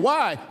go in.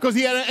 Why? Because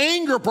he had an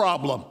anger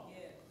problem.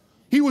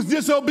 He was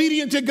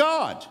disobedient to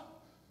God.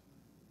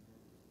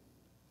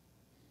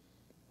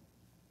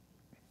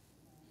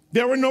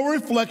 There were no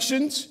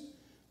reflections.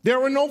 There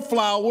were no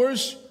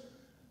flowers.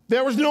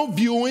 There was no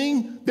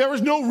viewing. There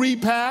was no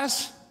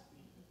repast.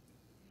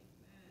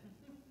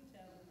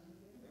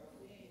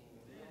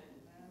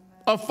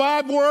 A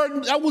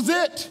 5-word, that was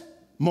it.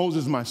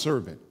 Moses, my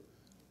servant,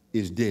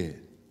 is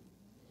dead.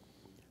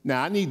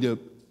 Now, I need to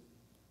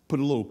put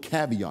a little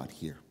caveat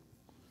here.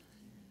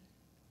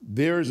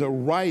 There's a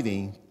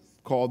writing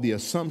called The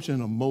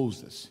Assumption of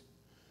Moses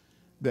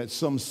that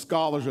some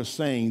scholars are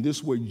saying this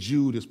is where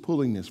Jude is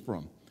pulling this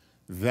from.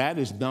 That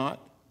is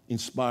not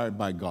inspired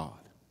by God.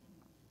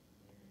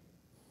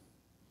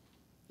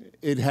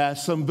 It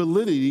has some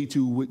validity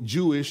to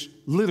Jewish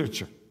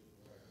literature.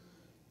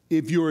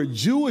 If you're a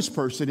Jewish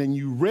person and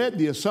you read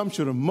The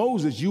Assumption of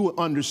Moses, you will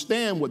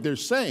understand what they're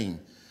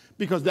saying,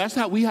 because that's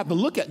how we have to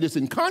look at this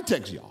in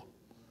context, y'all.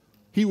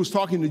 He was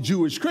talking to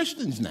Jewish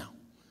Christians now.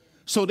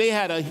 So they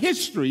had a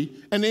history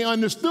and they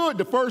understood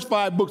the first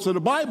 5 books of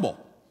the Bible.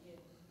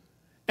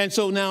 And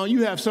so now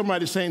you have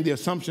somebody saying The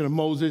Assumption of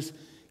Moses,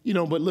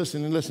 but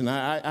listen,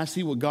 I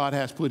see what God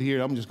has put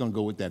here. I'm just going to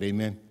go with that.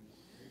 Amen.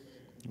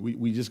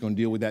 We just going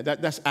to deal with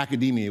that. That's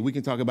academia. We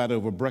can talk about it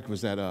over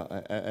breakfast at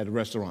a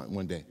restaurant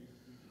one day.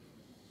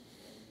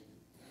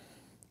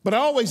 But I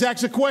always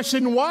ask the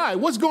question, why?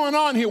 What's going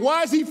on here?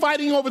 Why is he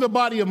fighting over the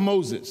body of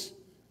Moses?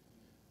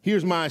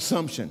 Here's my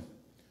assumption.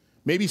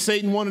 Maybe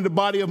Satan wanted the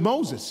body of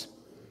Moses.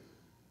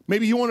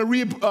 Maybe he wanted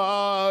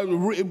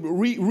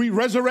to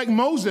resurrect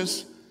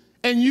Moses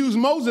and use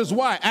Moses.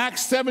 Why?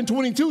 Acts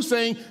 7:22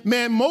 saying,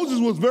 man, Moses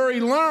was very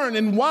learned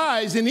and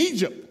wise in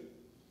Egypt.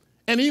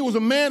 And he was a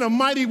man of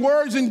mighty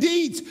words and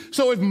deeds.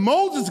 So if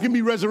Moses can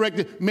be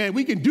resurrected, man,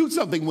 we can do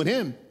something with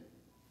him.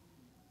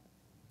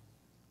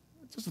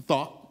 Just a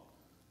thought.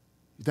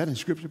 Is that in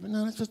Scripture? But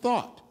no, that's a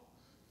thought.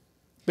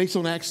 Based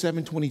on Acts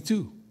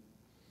 7:22.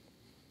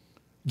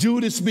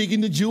 Jude is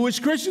speaking to Jewish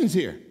Christians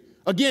here.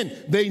 Again,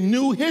 they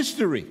knew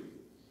history.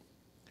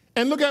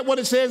 And look at what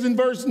it says in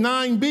verse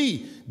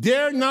 9b.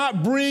 Dare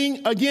not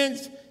bring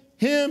against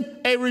him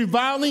a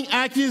reviling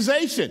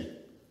accusation.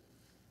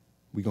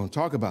 We're going to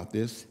talk about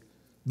this.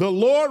 The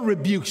Lord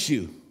rebukes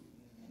you.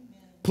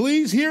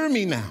 Please hear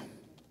me now.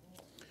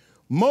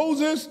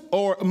 Moses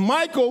or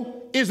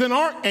Michael is an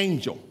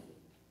archangel.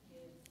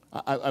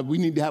 We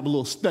need to have a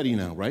little study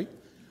now, right?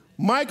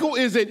 Michael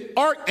is an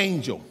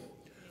archangel.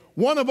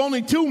 One of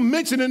only 2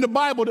 mentioned in the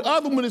Bible. The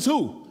other one is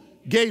who?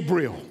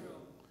 Gabriel.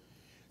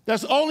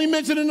 That's only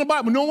mentioned in the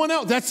Bible. No one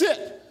else. That's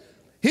it.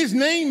 His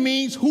name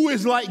means who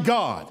is like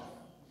God.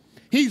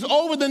 He's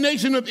over the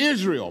nation of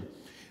Israel.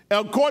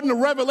 According to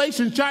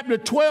Revelation chapter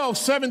 12,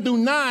 7 through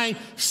 9,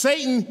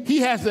 Satan, he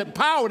has the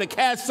power to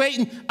cast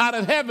Satan out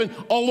of heaven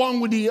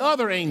along with the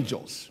other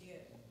angels.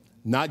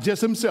 not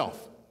just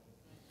himself.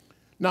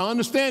 Now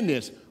understand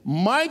this.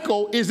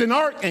 Michael is an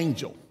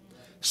archangel.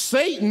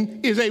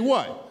 Satan is a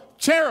what?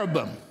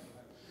 Cherubim.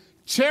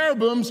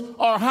 Cherubims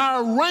are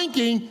higher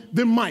ranking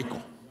than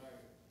Michael.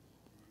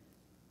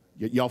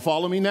 Y'all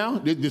follow me now?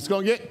 This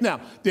gonna get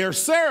now. They're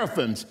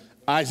seraphims.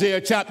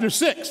 Isaiah chapter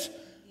 6,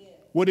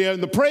 where they're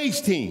in the praise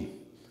team.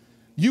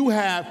 You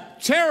have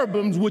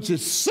cherubims, which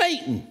is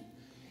Satan.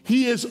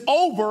 He is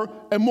over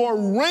and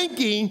more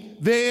ranking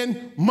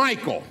than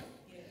Michael.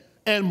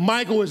 And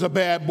Michael is a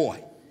bad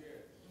boy.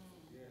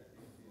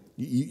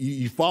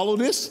 You follow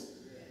this?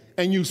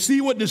 And you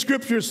see what the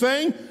scripture is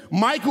saying?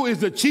 Michael is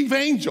the chief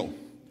angel.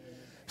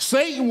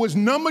 Satan was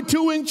number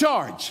 2 in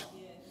charge.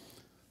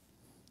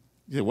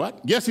 You say,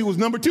 what? Yes, he was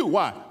number 2.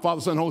 Why?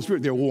 Father, Son, Holy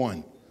Spirit, they're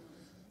one.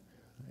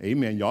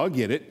 Amen. Y'all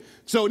get it.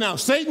 So now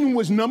Satan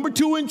was number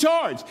 2 in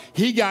charge.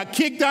 He got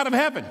kicked out of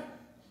heaven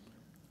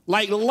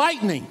like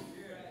lightning.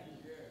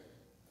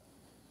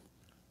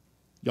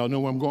 Y'all know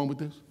where I'm going with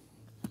this?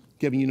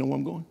 Kevin, you know where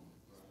I'm going?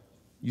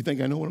 You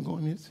think I know where I'm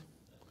going with this?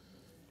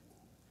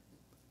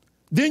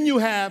 Then you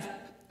have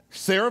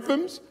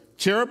seraphims,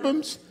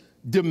 cherubims,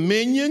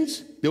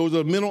 dominions. Those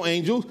are middle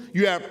angels.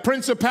 You have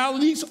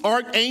principalities,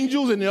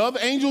 archangels, and the other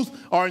angels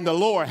are in the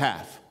lower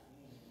half.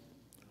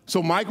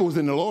 So Michael is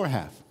in the lower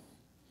half.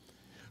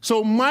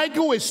 So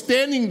Michael is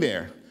standing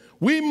there.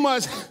 We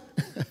must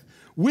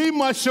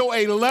show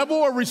a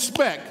level of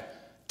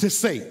respect to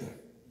Satan.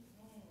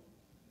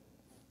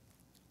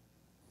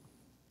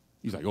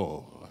 He's like,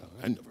 oh,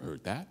 I never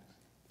heard that.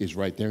 It's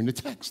right there in the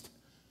text.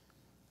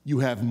 You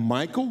have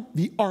Michael,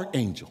 the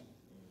archangel.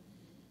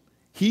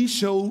 He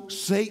showed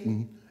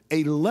Satan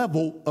a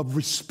level of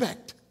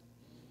respect.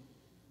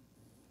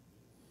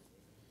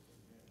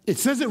 It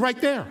says it right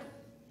there.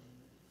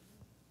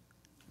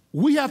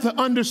 We have to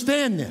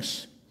understand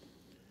this.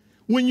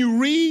 When you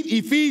read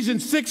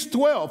Ephesians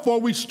 6:12, for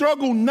we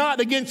struggle not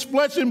against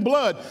flesh and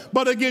blood,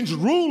 but against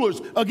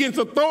rulers, against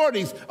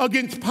authorities,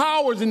 against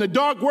powers in the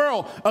dark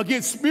world,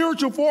 against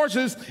spiritual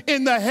forces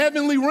in the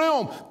heavenly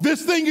realm.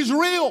 This thing is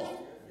real.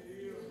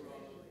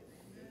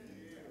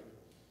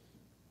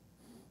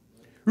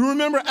 You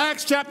remember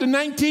Acts chapter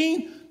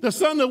 19? The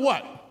son of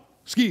what?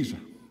 Skeezer.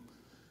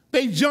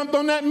 They jumped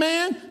on that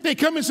man. They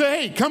come and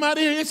say, hey, come out of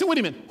here. They said, wait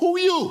a minute, who are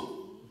you?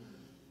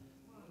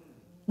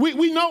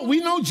 We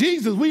know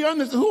Jesus. We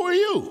understand. Who are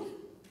you?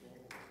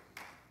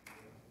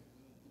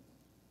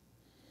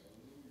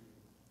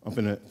 I'm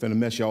finna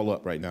mess y'all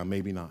up right now.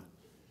 Maybe not.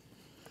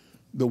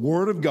 The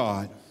word of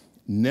God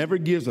never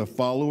gives a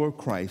follower of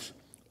Christ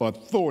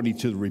authority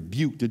to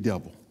rebuke the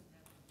devil.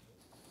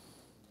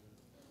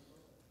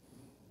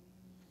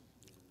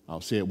 I'll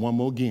say it one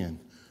more again.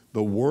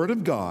 The word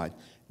of God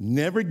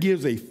never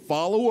gives a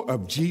follower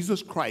of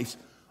Jesus Christ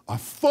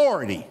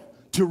authority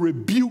to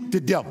rebuke the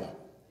devil.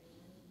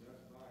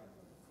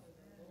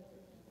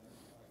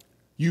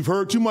 You've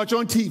heard too much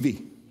on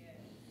TV.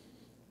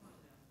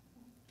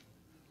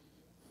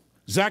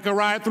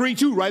 Zechariah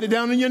 3:2, write it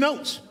down in your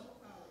notes.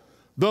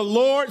 The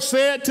Lord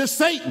said to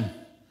Satan,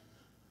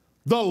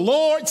 the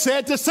Lord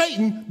said to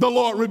Satan, the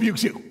Lord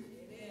rebukes you.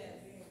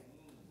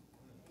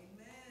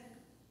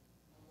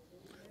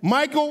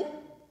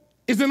 Michael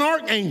is an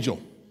archangel,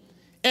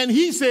 and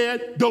he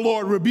said, the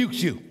Lord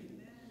rebukes you.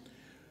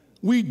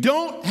 We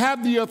don't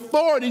have the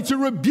authority to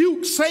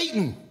rebuke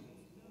Satan.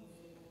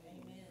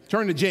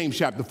 Turn to James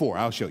chapter 4.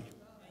 I'll show you.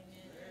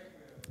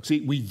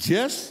 See, we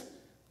just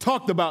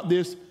talked about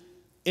this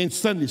in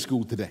Sunday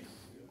school today.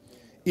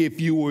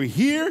 If you were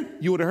here,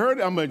 you would have heard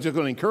it. I'm just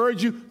going to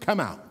encourage you, come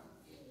out.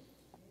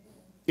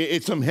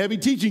 It's some heavy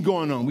teaching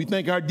going on. We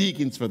thank our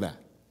deacons for that.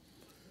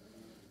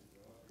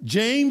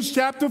 James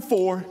chapter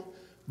 4,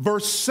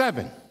 verse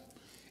 7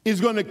 is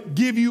going to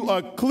give you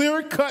a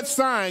clear-cut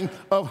sign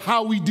of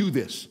how we do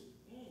this.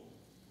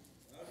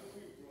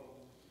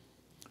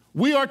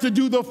 We are to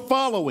do the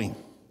following.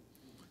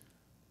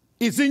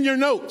 It's in your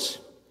notes.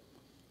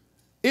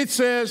 It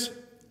says,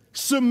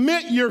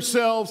 submit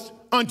yourselves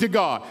unto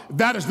God.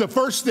 That is the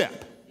first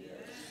step.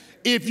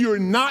 If you're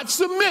not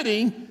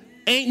submitting,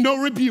 ain't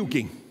no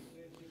rebuking.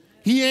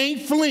 He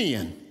ain't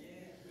fleeing.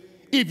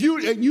 If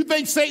you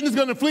think Satan is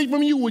going to flee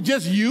from you with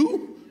just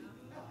you,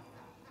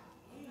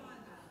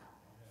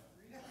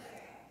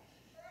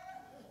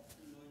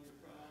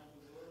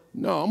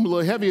 no, I'm a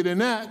little heavier than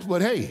that,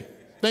 but hey,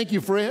 thank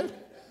you, Fred.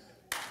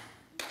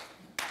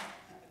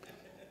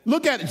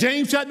 Look at it,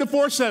 James chapter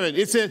 4:7.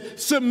 It says,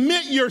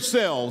 submit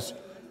yourselves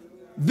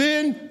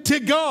then to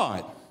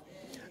God.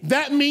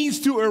 That means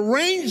to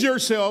arrange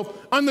yourself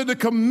under the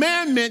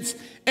commandments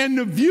and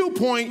the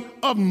viewpoint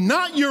of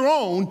not your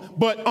own,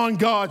 but on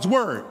God's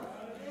word.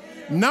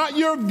 Not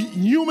your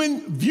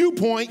human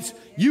viewpoints.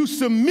 You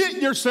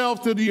submit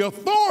yourself to the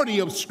authority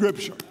of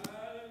Scripture.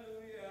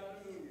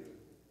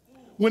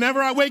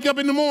 Whenever I wake up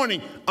in the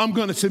morning, I'm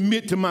going to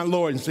submit to my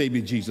Lord and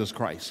Savior Jesus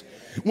Christ.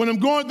 When I'm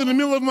going through the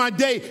middle of my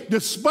day,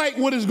 despite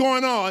what is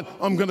going on,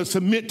 I'm going to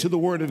submit to the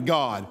Word of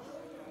God.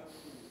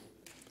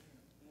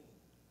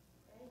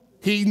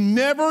 He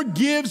never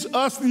gives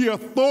us the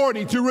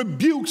authority to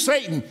rebuke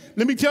Satan.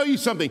 Let me tell you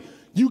something.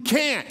 You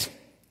can't.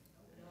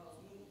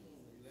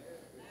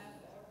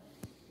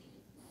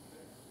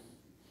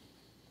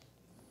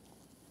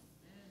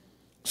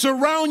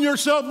 Surround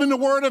yourself in the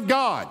Word of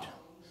God.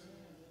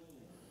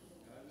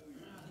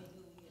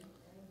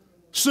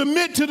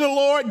 Submit to the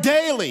Lord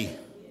daily.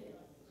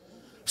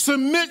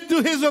 Submit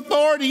to His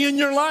authority in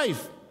your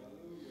life.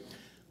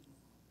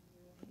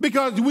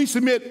 Because we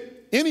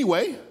submit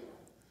anyway,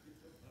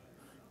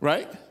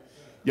 right?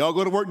 Y'all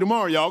go to work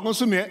tomorrow. Y'all going to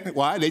submit.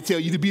 Why? They tell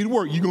you to be at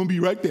work. You're going to be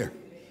right there.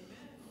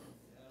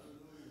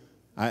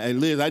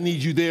 Liz, I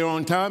need you there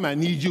on time. I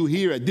need you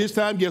here at this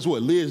time. Guess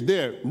what? Liz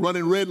there,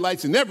 running red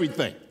lights and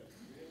everything.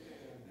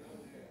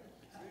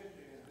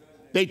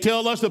 They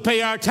tell us to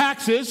pay our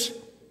taxes,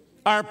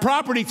 our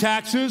property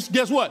taxes.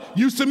 Guess what?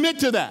 You submit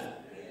to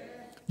that.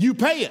 You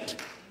pay it.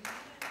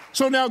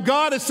 So now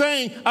God is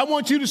saying, I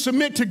want you to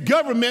submit to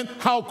government,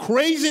 how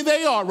crazy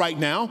they are right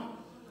now,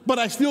 but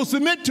I still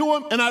submit to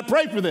them and I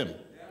pray for them.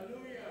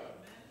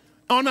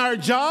 On our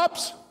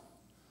jobs,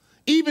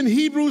 even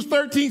Hebrews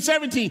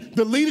 13:17,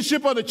 the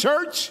leadership of the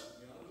church,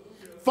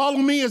 follow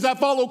me as I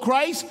follow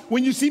Christ.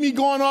 When you see me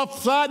going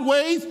off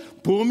sideways,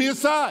 pull me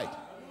aside.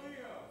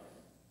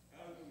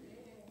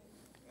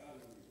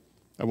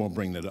 I won't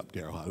bring that up,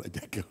 Daryl. I'll let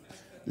that go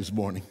this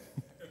morning.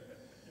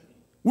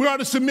 We are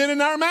to submit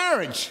in our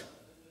marriage.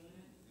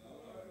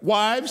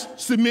 Wives,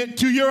 submit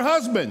to your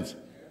husbands.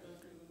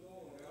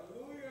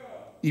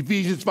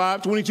 Ephesians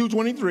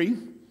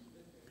 5:22-23.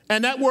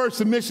 And that word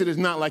submission is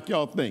not like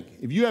y'all think.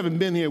 If you haven't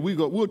been here,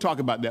 we'll talk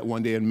about that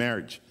one day in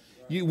marriage.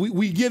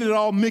 We get it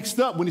all mixed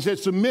up when he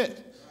says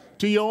submit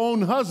to your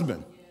own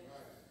husband.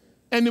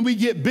 And then we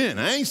get bent.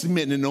 I ain't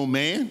submitting to no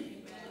man.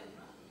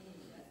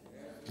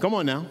 Come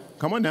on now.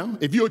 Come on now.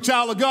 If you're a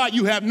child of God,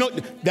 you have no,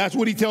 that's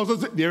what he tells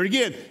us. There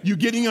again, you're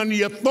getting under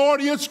the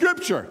authority of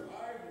Scripture.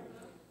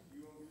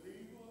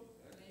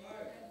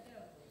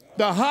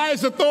 The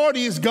highest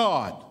authority is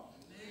God.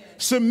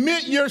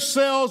 Submit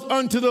yourselves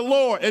unto the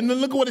Lord. And then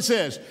look at what it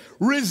says.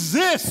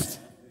 Resist,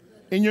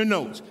 in your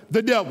notes,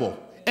 the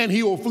devil, and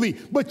he will flee.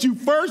 But you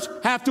first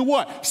have to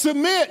what?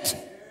 Submit.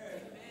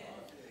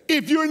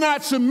 If you're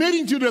not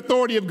submitting to the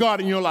authority of God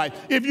in your life,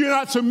 if you're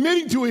not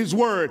submitting to his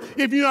word,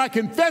 if you're not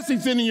confessing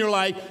sin in your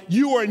life,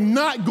 you are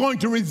not going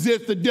to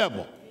resist the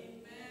devil.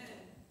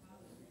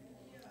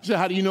 So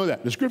how do you know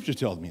that? The Scripture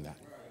tells me that.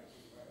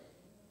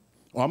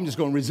 Well, I'm just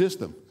going to resist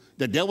him.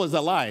 The devil is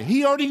a liar.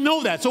 He already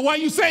knows that. So why are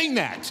you saying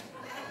that?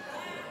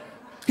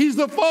 He's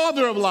the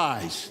father of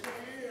lies.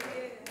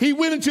 He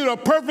went into a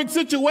perfect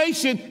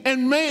situation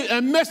and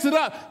messed it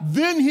up.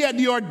 Then he had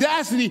the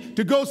audacity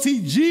to go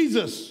see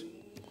Jesus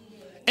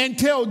and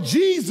tell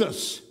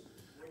Jesus,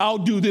 I'll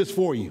do this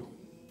for you.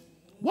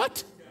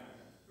 What?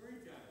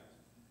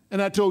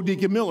 And I told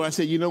Deacon Miller, I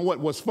said, you know what?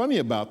 What's funny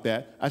about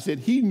that? I said,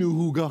 he knew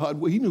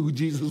who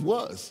Jesus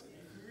was.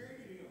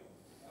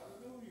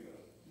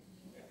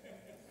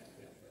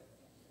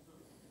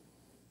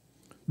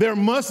 There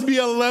must be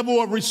a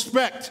level of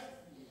respect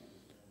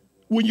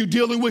when you're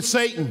dealing with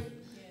Satan.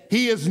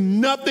 He is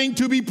nothing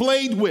to be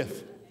played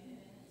with.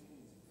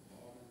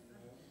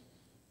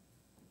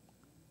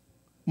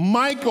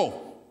 Michael,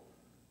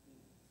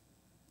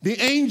 the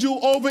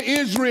angel over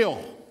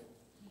Israel,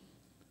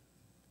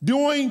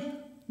 during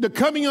the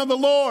coming of the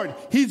Lord,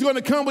 he's going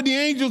to come with the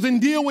angels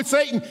and deal with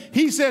Satan.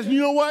 He says,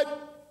 you know what?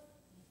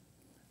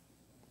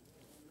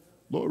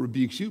 Lord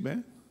rebukes you,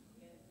 man.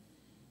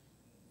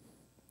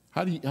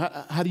 How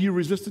do you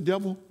resist the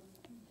devil?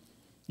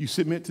 You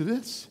submit to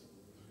this.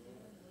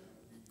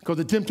 Because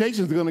the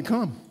temptations are going to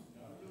come.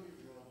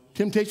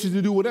 Temptations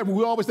to do whatever.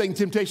 We always think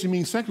temptation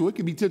means sexual. It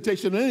could be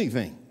temptation of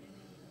anything.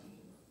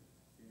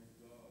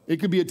 It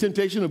could be a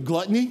temptation of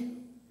gluttony,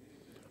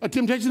 a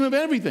temptation of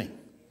everything.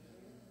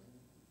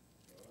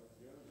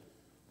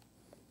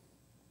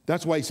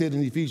 That's why he said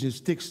in Ephesians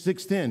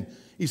 6:10,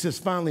 he says,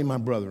 finally, my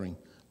brethren,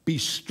 be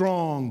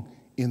strong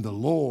in the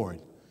Lord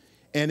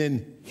and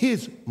in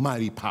his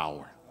mighty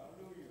power.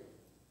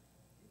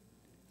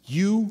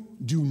 You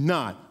do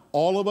not,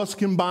 all of us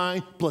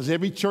combined, plus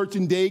every church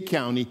in Dade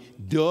County,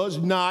 does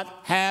not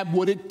have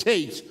what it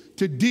takes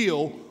to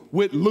deal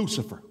with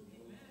Lucifer.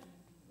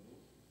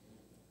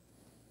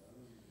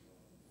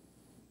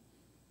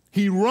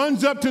 He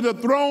runs up to the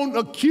throne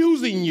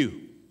accusing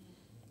you,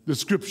 the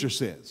Scripture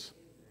says.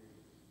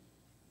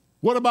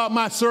 What about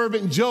my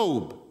servant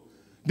Job?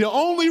 The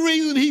only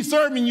reason he's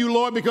serving you,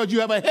 Lord, because you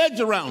have a hedge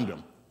around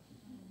him.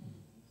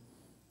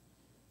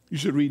 You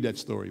should read that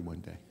story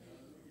one day.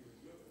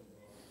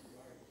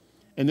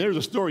 And there's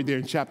a story there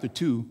in chapter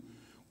 2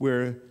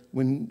 where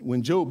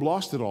when Job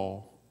lost it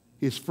all,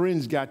 his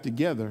friends got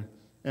together,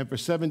 and for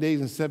 7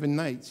 days and 7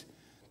 nights,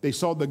 they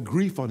saw the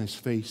grief on his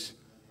face,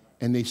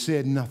 and they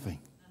said nothing.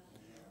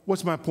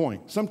 What's my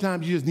point?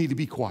 Sometimes you just need to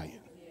be quiet.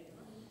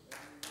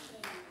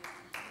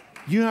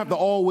 You don't have to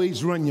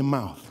always run your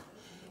mouth.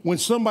 When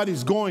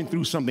somebody's going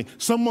through something,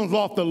 someone's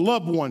lost a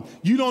loved one,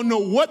 you don't know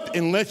what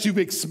unless you've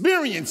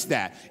experienced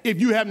that. If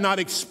you have not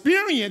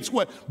experienced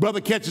what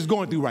Brother Ketch is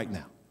going through right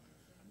now,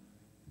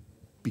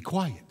 be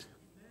quiet.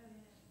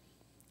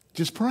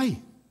 Just pray.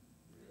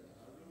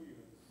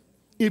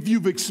 If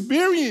you've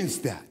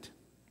experienced that,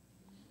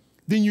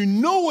 then you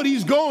know what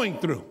he's going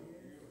through.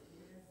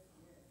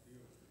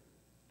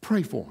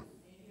 Pray for him.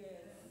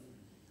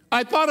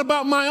 I thought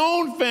about my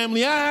own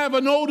family. I have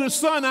an older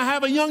son. I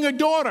have a younger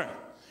daughter.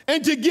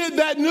 And to get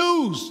that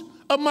news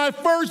of my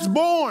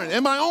firstborn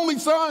and my only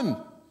son.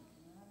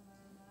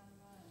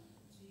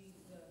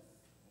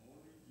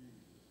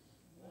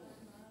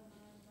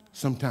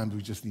 Sometimes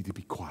we just need to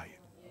be quiet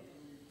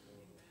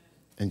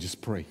and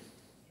just pray.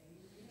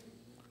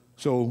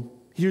 So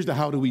here's the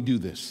how do we do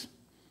this.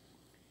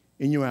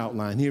 In your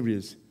outline, here it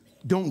is.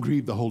 Don't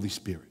grieve the Holy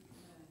Spirit.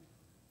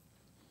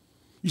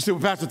 You say,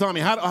 well, Pastor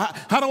Tommie, how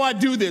do I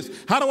do this?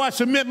 How do I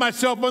submit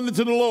myself unto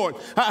the Lord?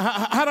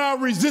 How do I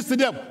resist the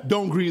devil?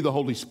 Don't grieve the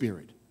Holy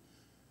Spirit.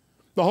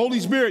 The Holy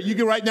Spirit, you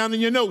can write down in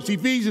your notes,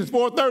 Ephesians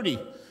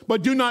 4:30.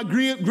 But do not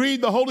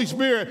grieve the Holy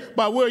Spirit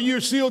by where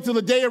you're sealed till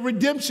the day of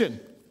redemption.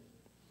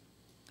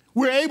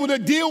 We're able to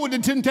deal with the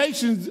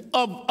temptations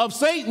of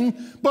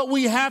Satan, but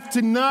we have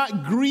to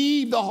not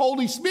grieve the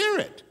Holy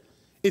Spirit.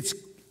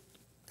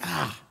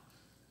 I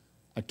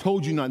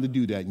told you not to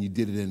do that, and you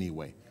did it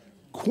anyway.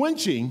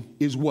 Quenching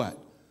is what?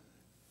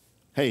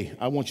 Hey,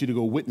 I want you to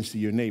go witness to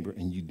your neighbor,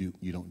 and you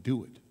don't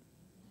do it.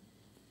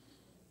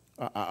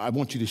 I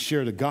want you to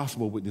share the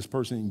gospel with this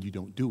person, and you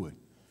don't do it.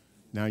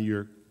 Now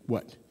you're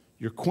what?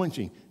 You're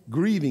quenching.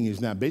 Grieving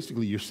is now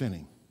basically you're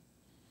sinning.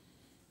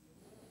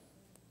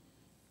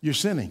 You're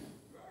sinning.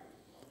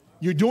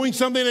 You're doing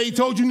something that he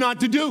told you not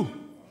to do.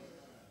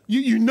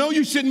 You know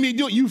you shouldn't be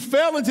doing it. You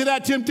fell into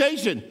that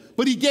temptation,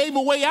 but he gave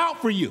a way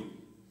out for you,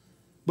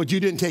 but you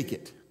didn't take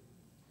it.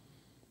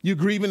 You're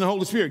grieving the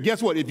Holy Spirit.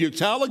 Guess what? If you're a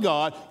child of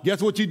God,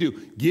 guess what you do?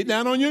 Get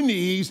down on your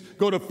knees,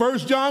 go to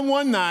 1 John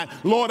 1:9.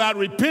 Lord, I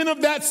repent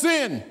of that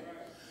sin.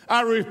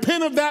 I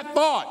repent of that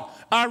thought.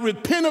 I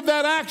repent of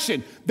that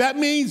action. That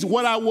means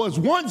what I was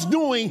once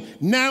doing,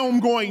 now I'm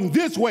going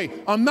this way.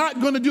 I'm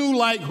not going to do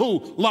like who?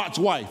 Lot's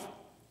wife.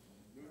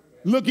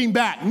 Looking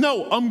back.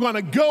 No, I'm going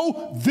to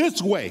go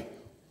this way.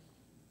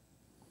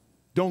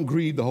 Don't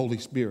grieve the Holy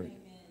Spirit.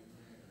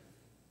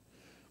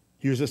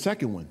 Here's the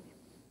second one.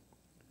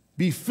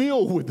 Be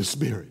filled with the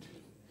Spirit.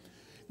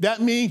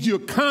 That means you're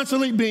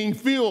constantly being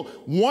filled.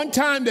 One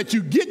time that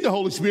you get the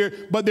Holy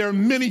Spirit, but there are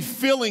many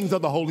fillings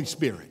of the Holy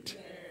Spirit.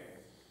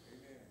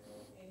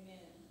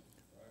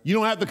 You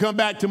don't have to come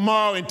back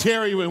tomorrow and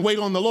tarry and wait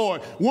on the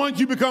Lord. Once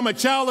you become a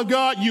child of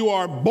God, you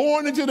are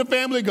born into the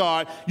family of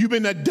God. You've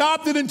been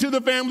adopted into the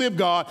family of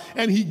God,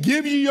 and he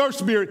gives you your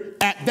spirit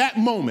at that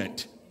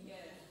moment.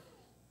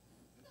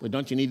 But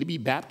don't you need to be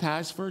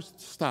baptized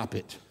first? Stop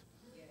it.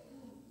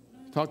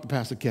 Talk to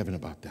Pastor Kevin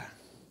about that.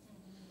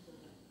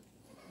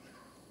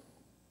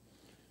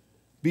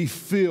 Be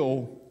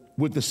filled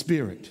with the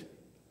Spirit.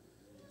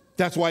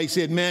 That's why he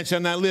said, man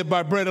shall not live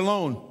by bread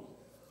alone,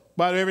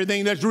 by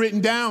everything that's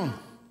written down.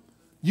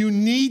 You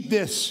need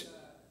this.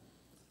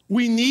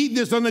 We need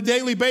this on a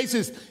daily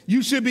basis.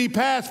 You should be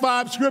past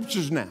 5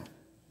 scriptures now.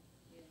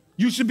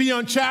 You should be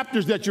on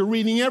chapters that you're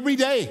reading every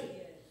day.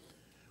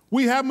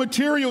 We have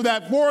material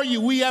that for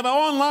you. We have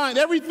online,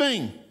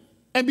 everything.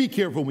 And be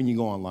careful when you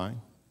go online.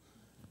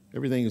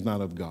 Everything is not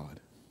of God.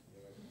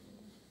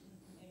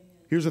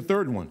 Here's a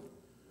third one.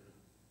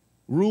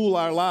 Rule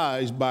our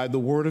lives by the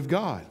word of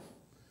God.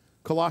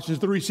 Colossians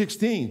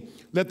 3:16.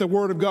 Let the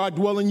word of God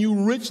dwell in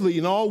you richly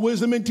in all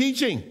wisdom and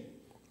teaching.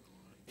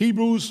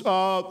 Hebrews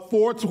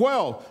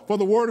 4:12. For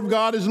the word of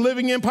God is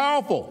living and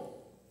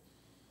powerful.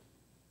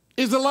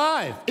 Is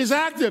alive. Is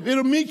active.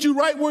 It'll meet you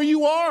right where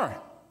you are.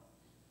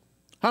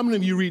 How many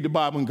of you read the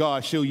Bible and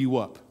God show you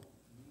up?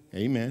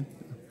 Amen.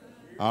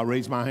 I'll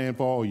raise my hand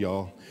for all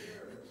y'all.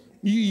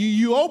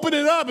 You open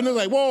it up and it's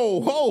like,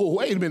 whoa,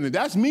 wait a minute.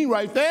 That's me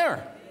right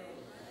there.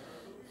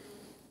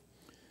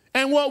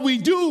 And what we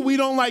do, we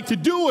don't like to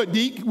do it,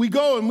 Deke. We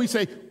go and we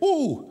say,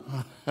 ooh,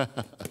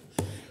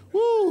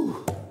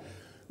 ooh.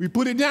 We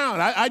put it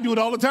down. I do it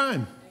all the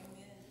time.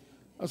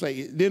 I was like,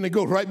 then it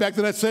goes right back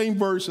to that same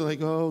verse. I'm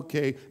like,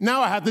 okay,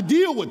 now I have to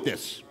deal with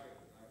this.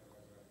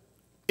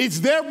 It's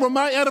there for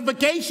my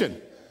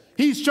edification.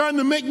 He's trying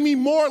to make me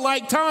more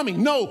like Tommie.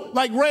 No,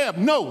 like Reb.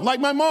 No,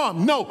 like my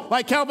mom. No,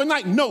 like Calvin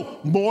Knight. No,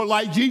 more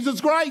like Jesus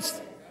Christ.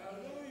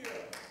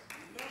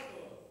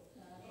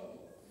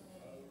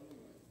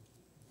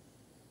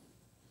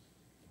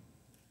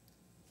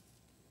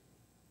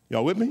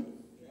 Y'all with me?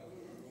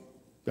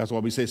 That's why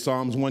we say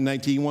Psalms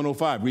 119,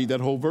 105. Read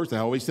that whole verse. I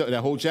always tell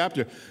that whole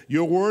chapter.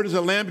 Your word is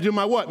a lamp unto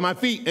my what? My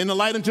feet, and a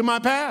light unto my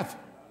path.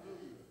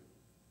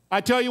 I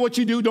tell you what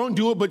you do, don't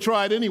do it, but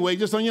try it anyway,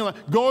 just on your life.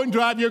 Go and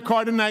drive your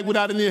car tonight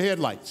without any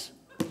headlights.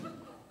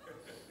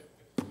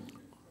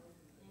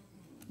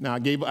 Now, I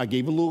gave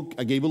a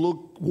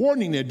little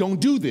warning there. Don't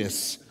do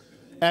this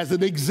as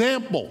an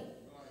example.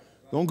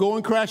 Don't go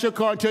and crash your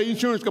car and tell your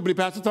insurance company,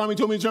 Pastor Tommie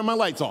told me to turn my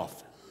lights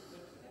off.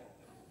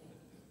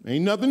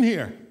 Ain't nothing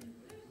here.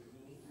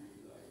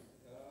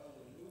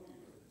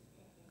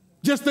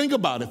 Just think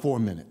about it for a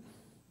minute.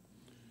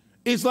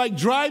 It's like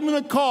driving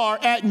a car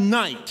at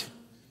night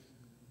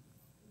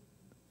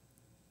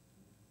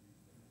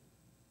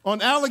on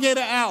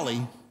Alligator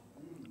Alley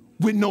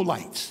with no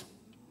lights.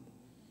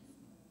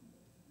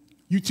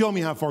 You tell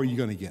me how far you're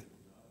going to get.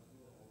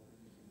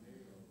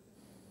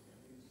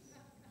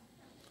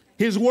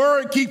 His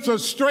word keeps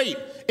us straight.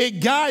 It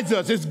guides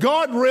us. It's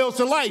guardrails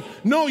to life.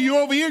 No, you're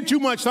over here too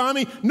much,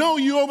 Tommie. No,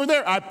 you're over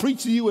there. I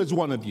preach to you as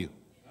one of you.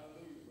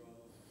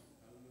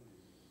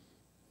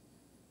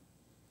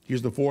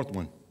 Here's the fourth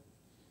one.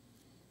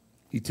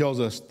 He tells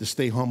us to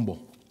stay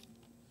humble.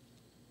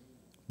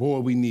 Boy,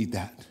 we need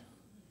that.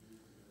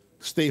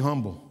 Stay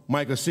humble.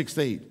 Micah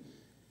 6:8.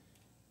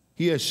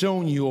 He has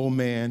shown you, O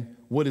man,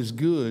 what is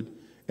good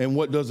and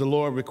what does the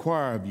Lord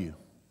require of you,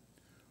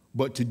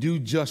 but to do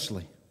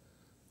justly,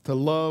 to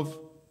love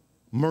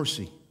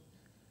mercy,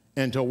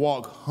 and to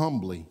walk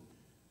humbly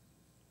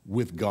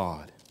with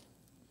God.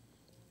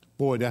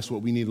 Boy, that's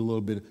what we need a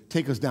little bit.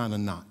 Take us down a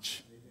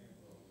notch.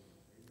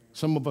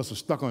 Some of us are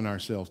stuck on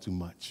ourselves too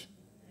much.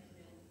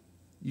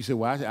 You say,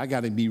 well, I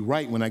got to be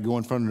right when I go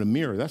in front of the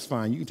mirror. That's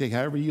fine. You can take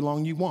however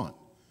long you want.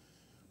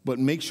 But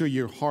make sure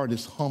your heart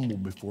is humble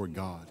before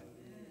God.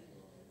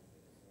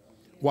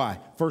 Why?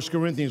 1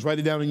 Corinthians, write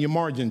it down in your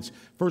margins.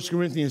 1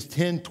 Corinthians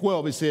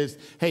 10:12, it says,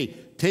 hey,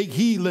 take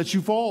heed lest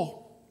you fall.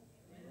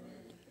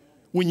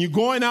 When you're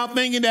going out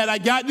thinking that I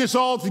got this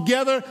all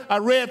together, I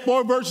read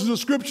 4 verses of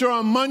scripture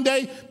on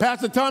Monday,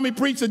 Pastor Tommie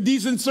preached a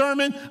decent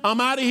sermon, I'm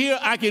out of here,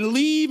 I can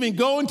leave and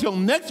go until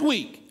next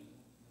week.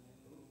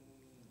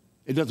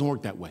 It doesn't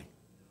work that way.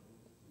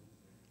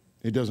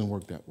 It doesn't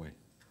work that way.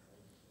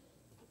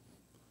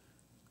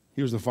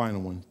 Here's the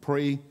final one.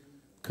 Pray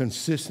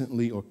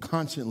consistently or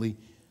constantly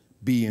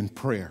be in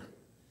prayer.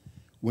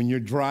 When you're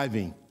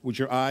driving with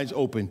your eyes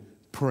open,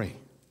 pray.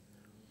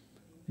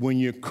 When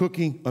you're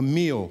cooking a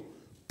meal,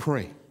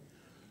 pray.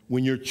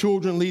 When your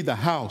children leave the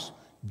house,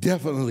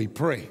 definitely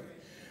pray.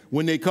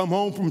 When they come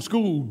home from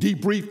school,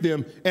 debrief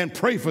them and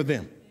pray for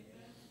them.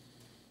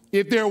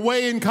 If they're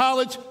away in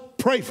college,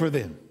 pray for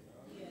them.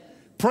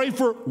 Pray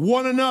for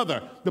one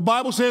another. The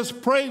Bible says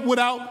pray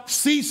without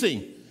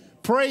ceasing.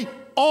 Pray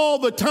all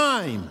the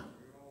time.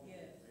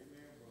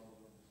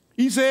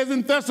 He says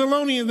in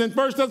Thessalonians, in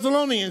 1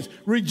 Thessalonians,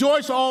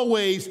 rejoice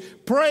always,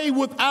 pray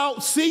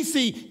without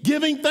ceasing,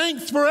 giving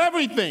thanks for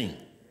everything.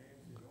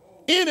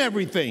 In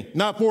everything,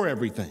 not for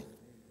everything.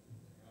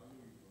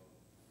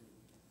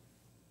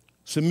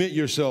 Submit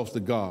yourselves to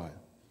God.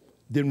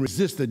 Then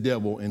resist the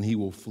devil and he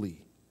will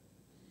flee.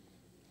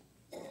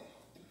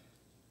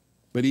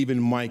 But even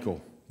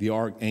Michael, the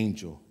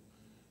archangel,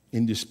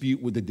 in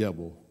dispute with the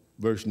devil,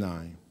 verse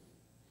 9,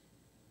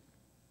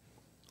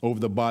 over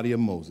the body of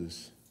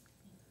Moses,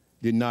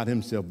 did not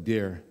himself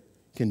dare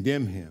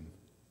condemn him,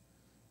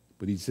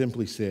 but he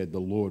simply said, the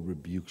Lord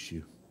rebukes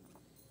you.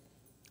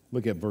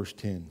 Look at verse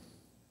 10.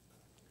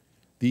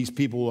 These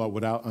people are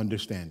without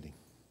understanding.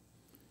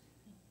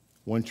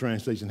 One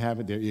translation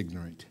have it, they're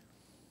ignorant.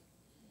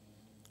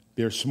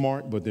 They're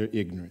smart, but they're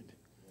ignorant.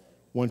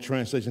 One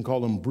translation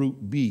called them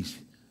brute beasts.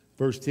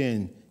 Verse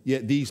 10,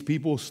 yet these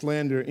people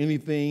slander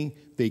anything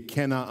they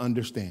cannot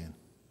understand.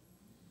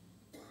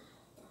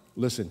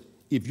 Listen,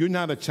 if you're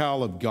not a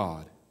child of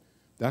God,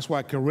 that's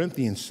why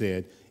Corinthians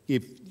said,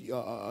 if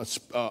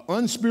an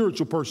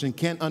unspiritual person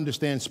can't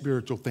understand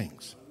spiritual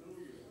things.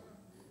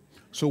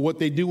 So what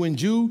they do in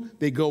Jude,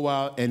 they go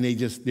out and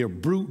they're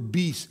brute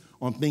beasts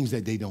on things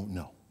that they don't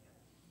know.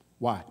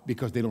 Why?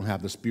 Because they don't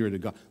have the Spirit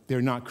of God.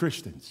 They're not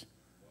Christians.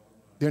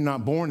 They're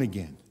not born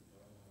again.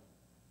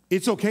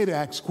 It's okay to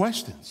ask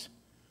questions.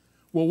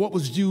 Well, what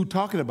was Jude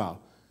talking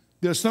about?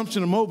 The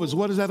assumption of Moses,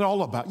 what is that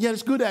all about? Yeah,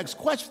 it's good to ask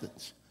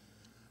questions.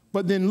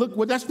 But then look,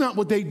 well, that's not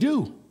what they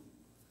do.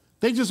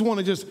 They just want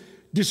to just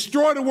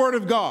destroy the Word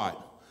of God,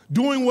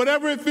 doing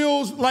whatever it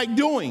feels like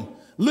doing,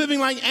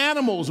 living like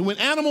animals with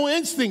animal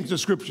instincts, the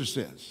Scripture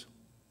says.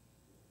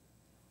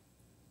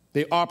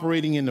 They're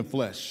operating in the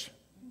flesh.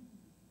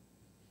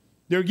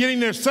 They're getting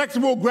their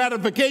sexual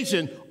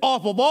gratification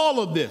off of all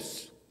of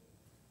this,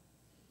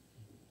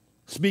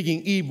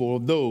 speaking evil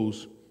of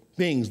those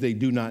things they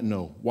do not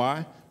know.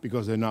 Why?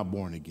 Because they're not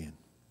born again.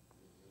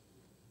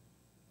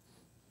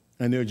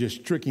 And they're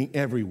just tricking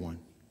everyone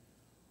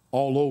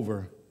all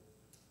over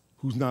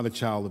who's not a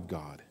child of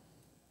God.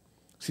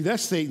 See,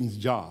 that's Satan's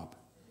job,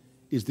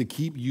 is to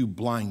keep you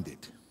blinded,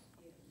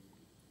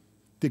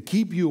 to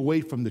keep you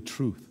away from the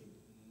truth,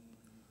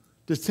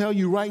 to tell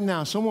you right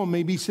now, someone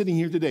may be sitting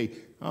here today,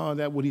 oh,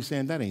 that what he's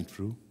saying, that ain't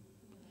true.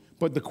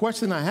 But the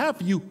question I have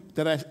for you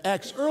that I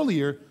asked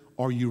earlier,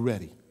 are you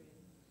ready?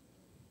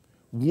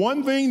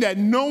 One thing that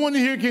no one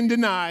here can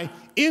deny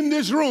in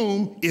this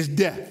room is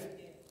death.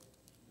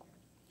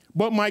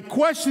 But my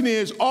question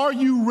is, are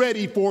you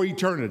ready for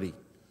eternity?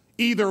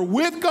 Either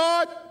with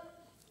God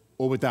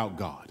or without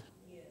God.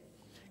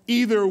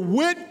 Either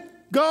with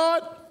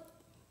God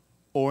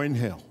or in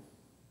hell.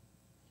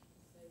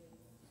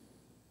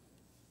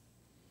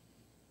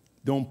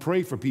 Don't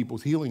pray for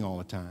people's healing all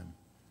the time.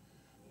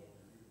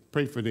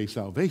 Pray for their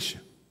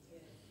salvation.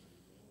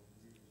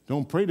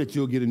 Don't pray that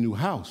you'll get a new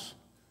house.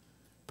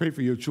 Pray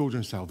for your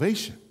children's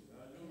salvation.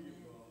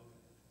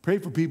 Pray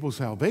for people's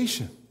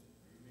salvation.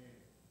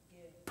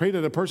 Pray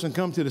that a person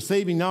comes to the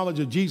saving knowledge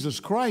of Jesus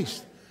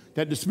Christ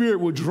that the Spirit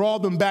will draw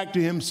them back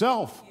to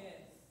himself.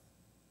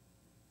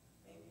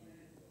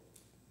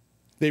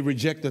 They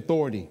reject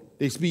authority.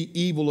 They speak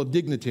evil of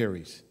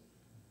dignitaries.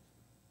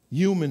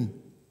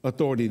 Human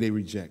authority they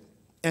reject.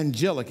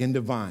 Angelic and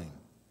divine.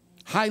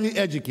 Highly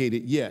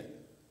educated, yet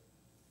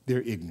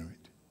they're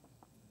ignorant.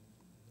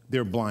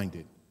 They're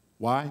blinded.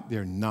 Why?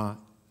 They're not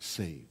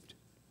saved.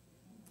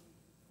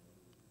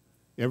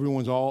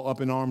 Everyone's all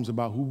up in arms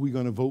about who we're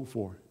going to vote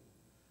for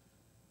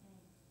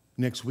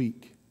next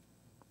week.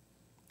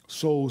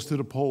 Souls to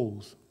the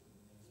polls.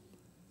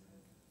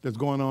 That's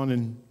going on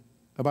in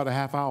about a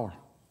half hour.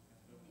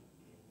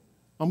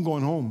 I'm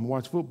going home and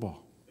watch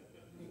football.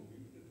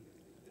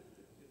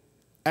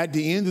 At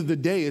the end of the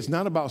day, it's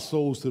not about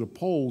souls to the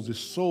polls, it's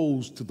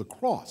souls to the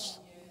cross.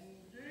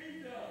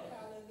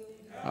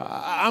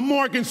 I'm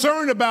more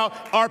concerned about,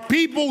 are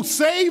people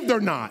saved or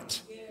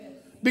not?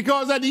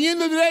 Because at the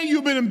end of the day,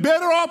 you've been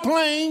better off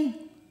playing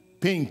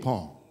ping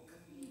pong.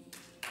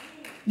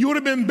 You would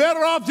have been better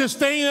off just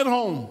staying at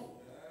home.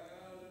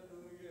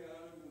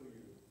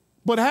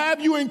 But have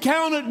you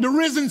encountered the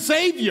risen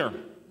Savior?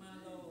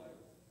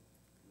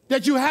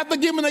 That you have to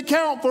give an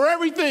account for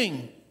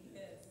everything.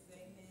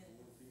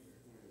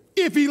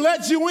 If he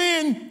lets you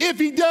in, if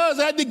he does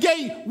at the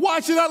gate, why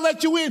should I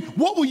let you in?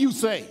 What will you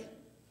say?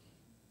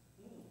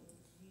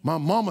 My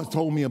mama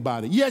told me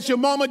about it. Yes, your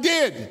mama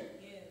did.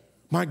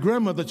 My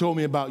grandmother told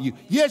me about you.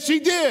 Yes, she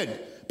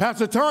did.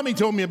 Pastor Tommie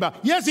told me about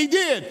it. Yes, he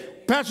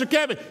did. Pastor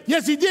Kevin,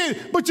 yes, he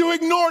did. But you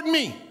ignored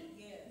me.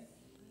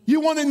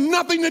 You wanted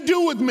nothing to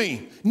do with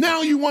me.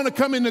 Now you want to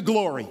come into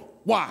glory.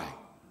 Why?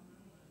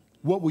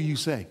 What will you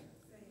say?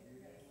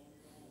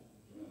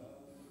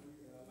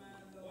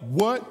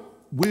 What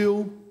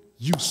will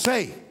you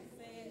say?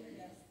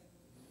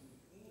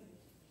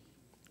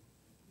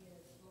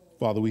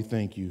 Father, we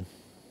thank you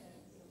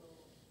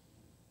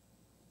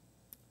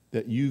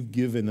that you've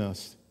given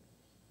us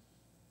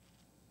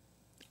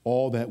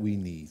all that we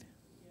need.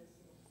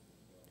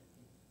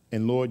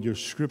 And Lord, your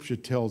scripture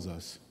tells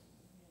us,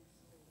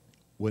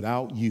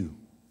 without you,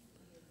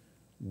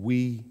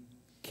 we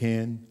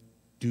can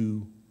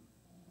do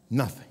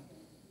nothing.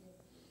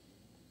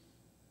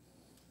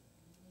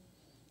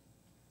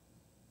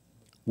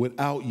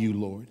 Without you,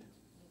 Lord,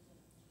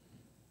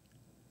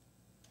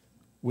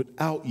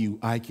 without you,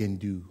 I can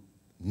do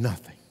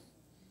nothing.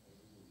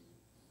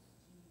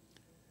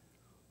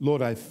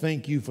 Lord, I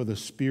thank you for the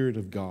Spirit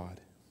of God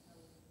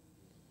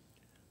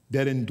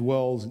that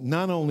indwells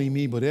not only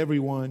me, but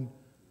everyone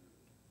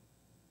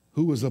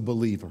who is a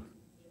believer,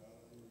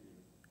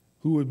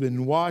 who have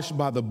been washed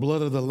by the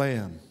blood of the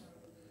Lamb,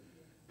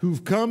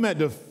 who've come at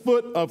the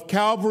foot of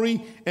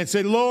Calvary and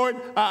said, Lord,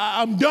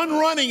 I'm done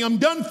running. I'm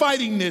done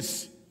fighting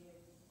this.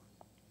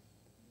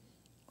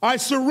 I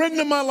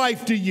surrender my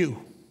life to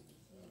you.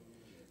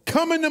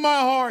 Come into my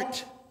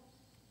heart.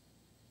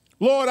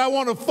 Lord, I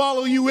want to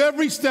follow you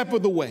every step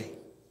of the way.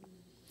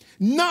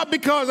 Not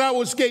because I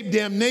will escape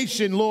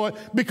damnation, Lord,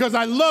 because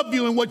I love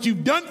you and what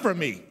you've done for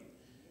me.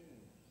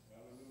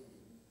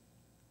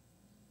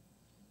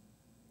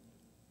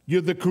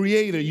 You're the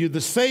creator. You're the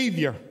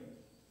savior.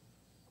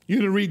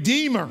 You're the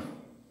redeemer.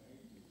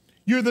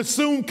 You're the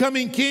soon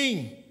coming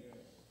king.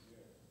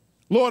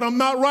 Lord, I'm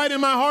not right in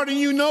my heart and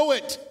you know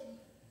it.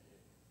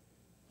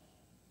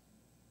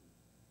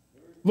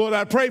 Lord,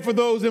 I pray for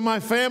those in my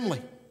family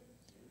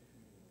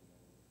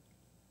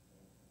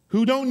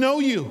who don't know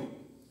you,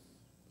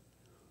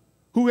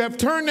 who have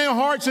turned their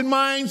hearts and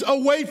minds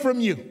away from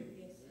you.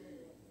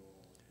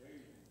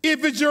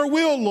 If it's your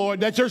will, Lord,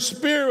 that your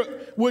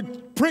Spirit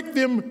would prick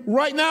them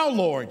right now,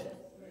 Lord,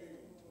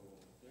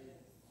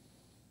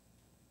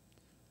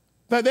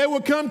 that they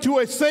would come to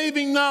a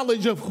saving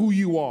knowledge of who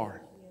you are.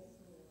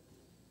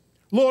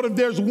 Lord, if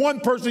there's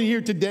one person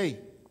here today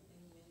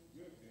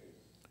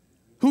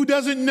who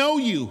doesn't know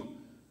you,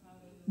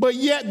 but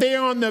yet they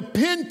are on the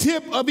pin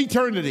tip of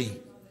eternity,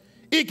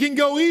 it can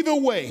go either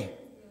way.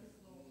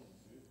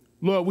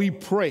 Lord, we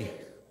pray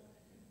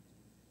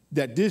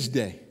that this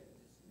day,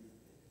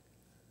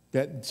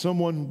 that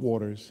someone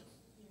waters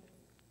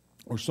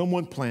or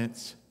someone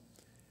plants,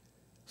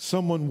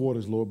 someone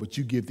waters, Lord, but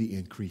you give the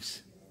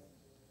increase.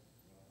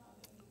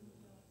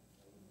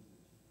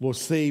 Lord,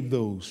 save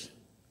those.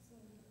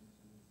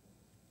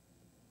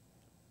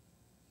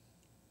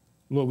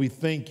 Lord, we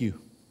thank you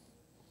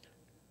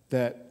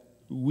that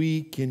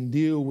we can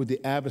deal with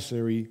the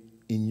adversary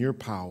in your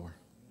power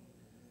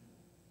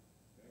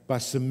by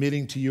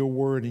submitting to your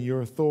word and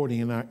your authority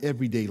in our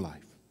everyday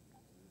life.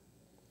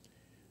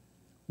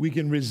 We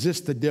can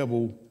resist the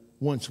devil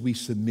once we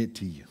submit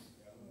to you.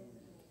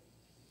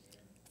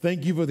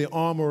 Thank you for the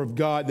armor of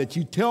God that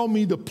you tell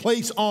me to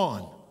place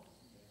on.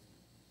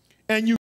 And you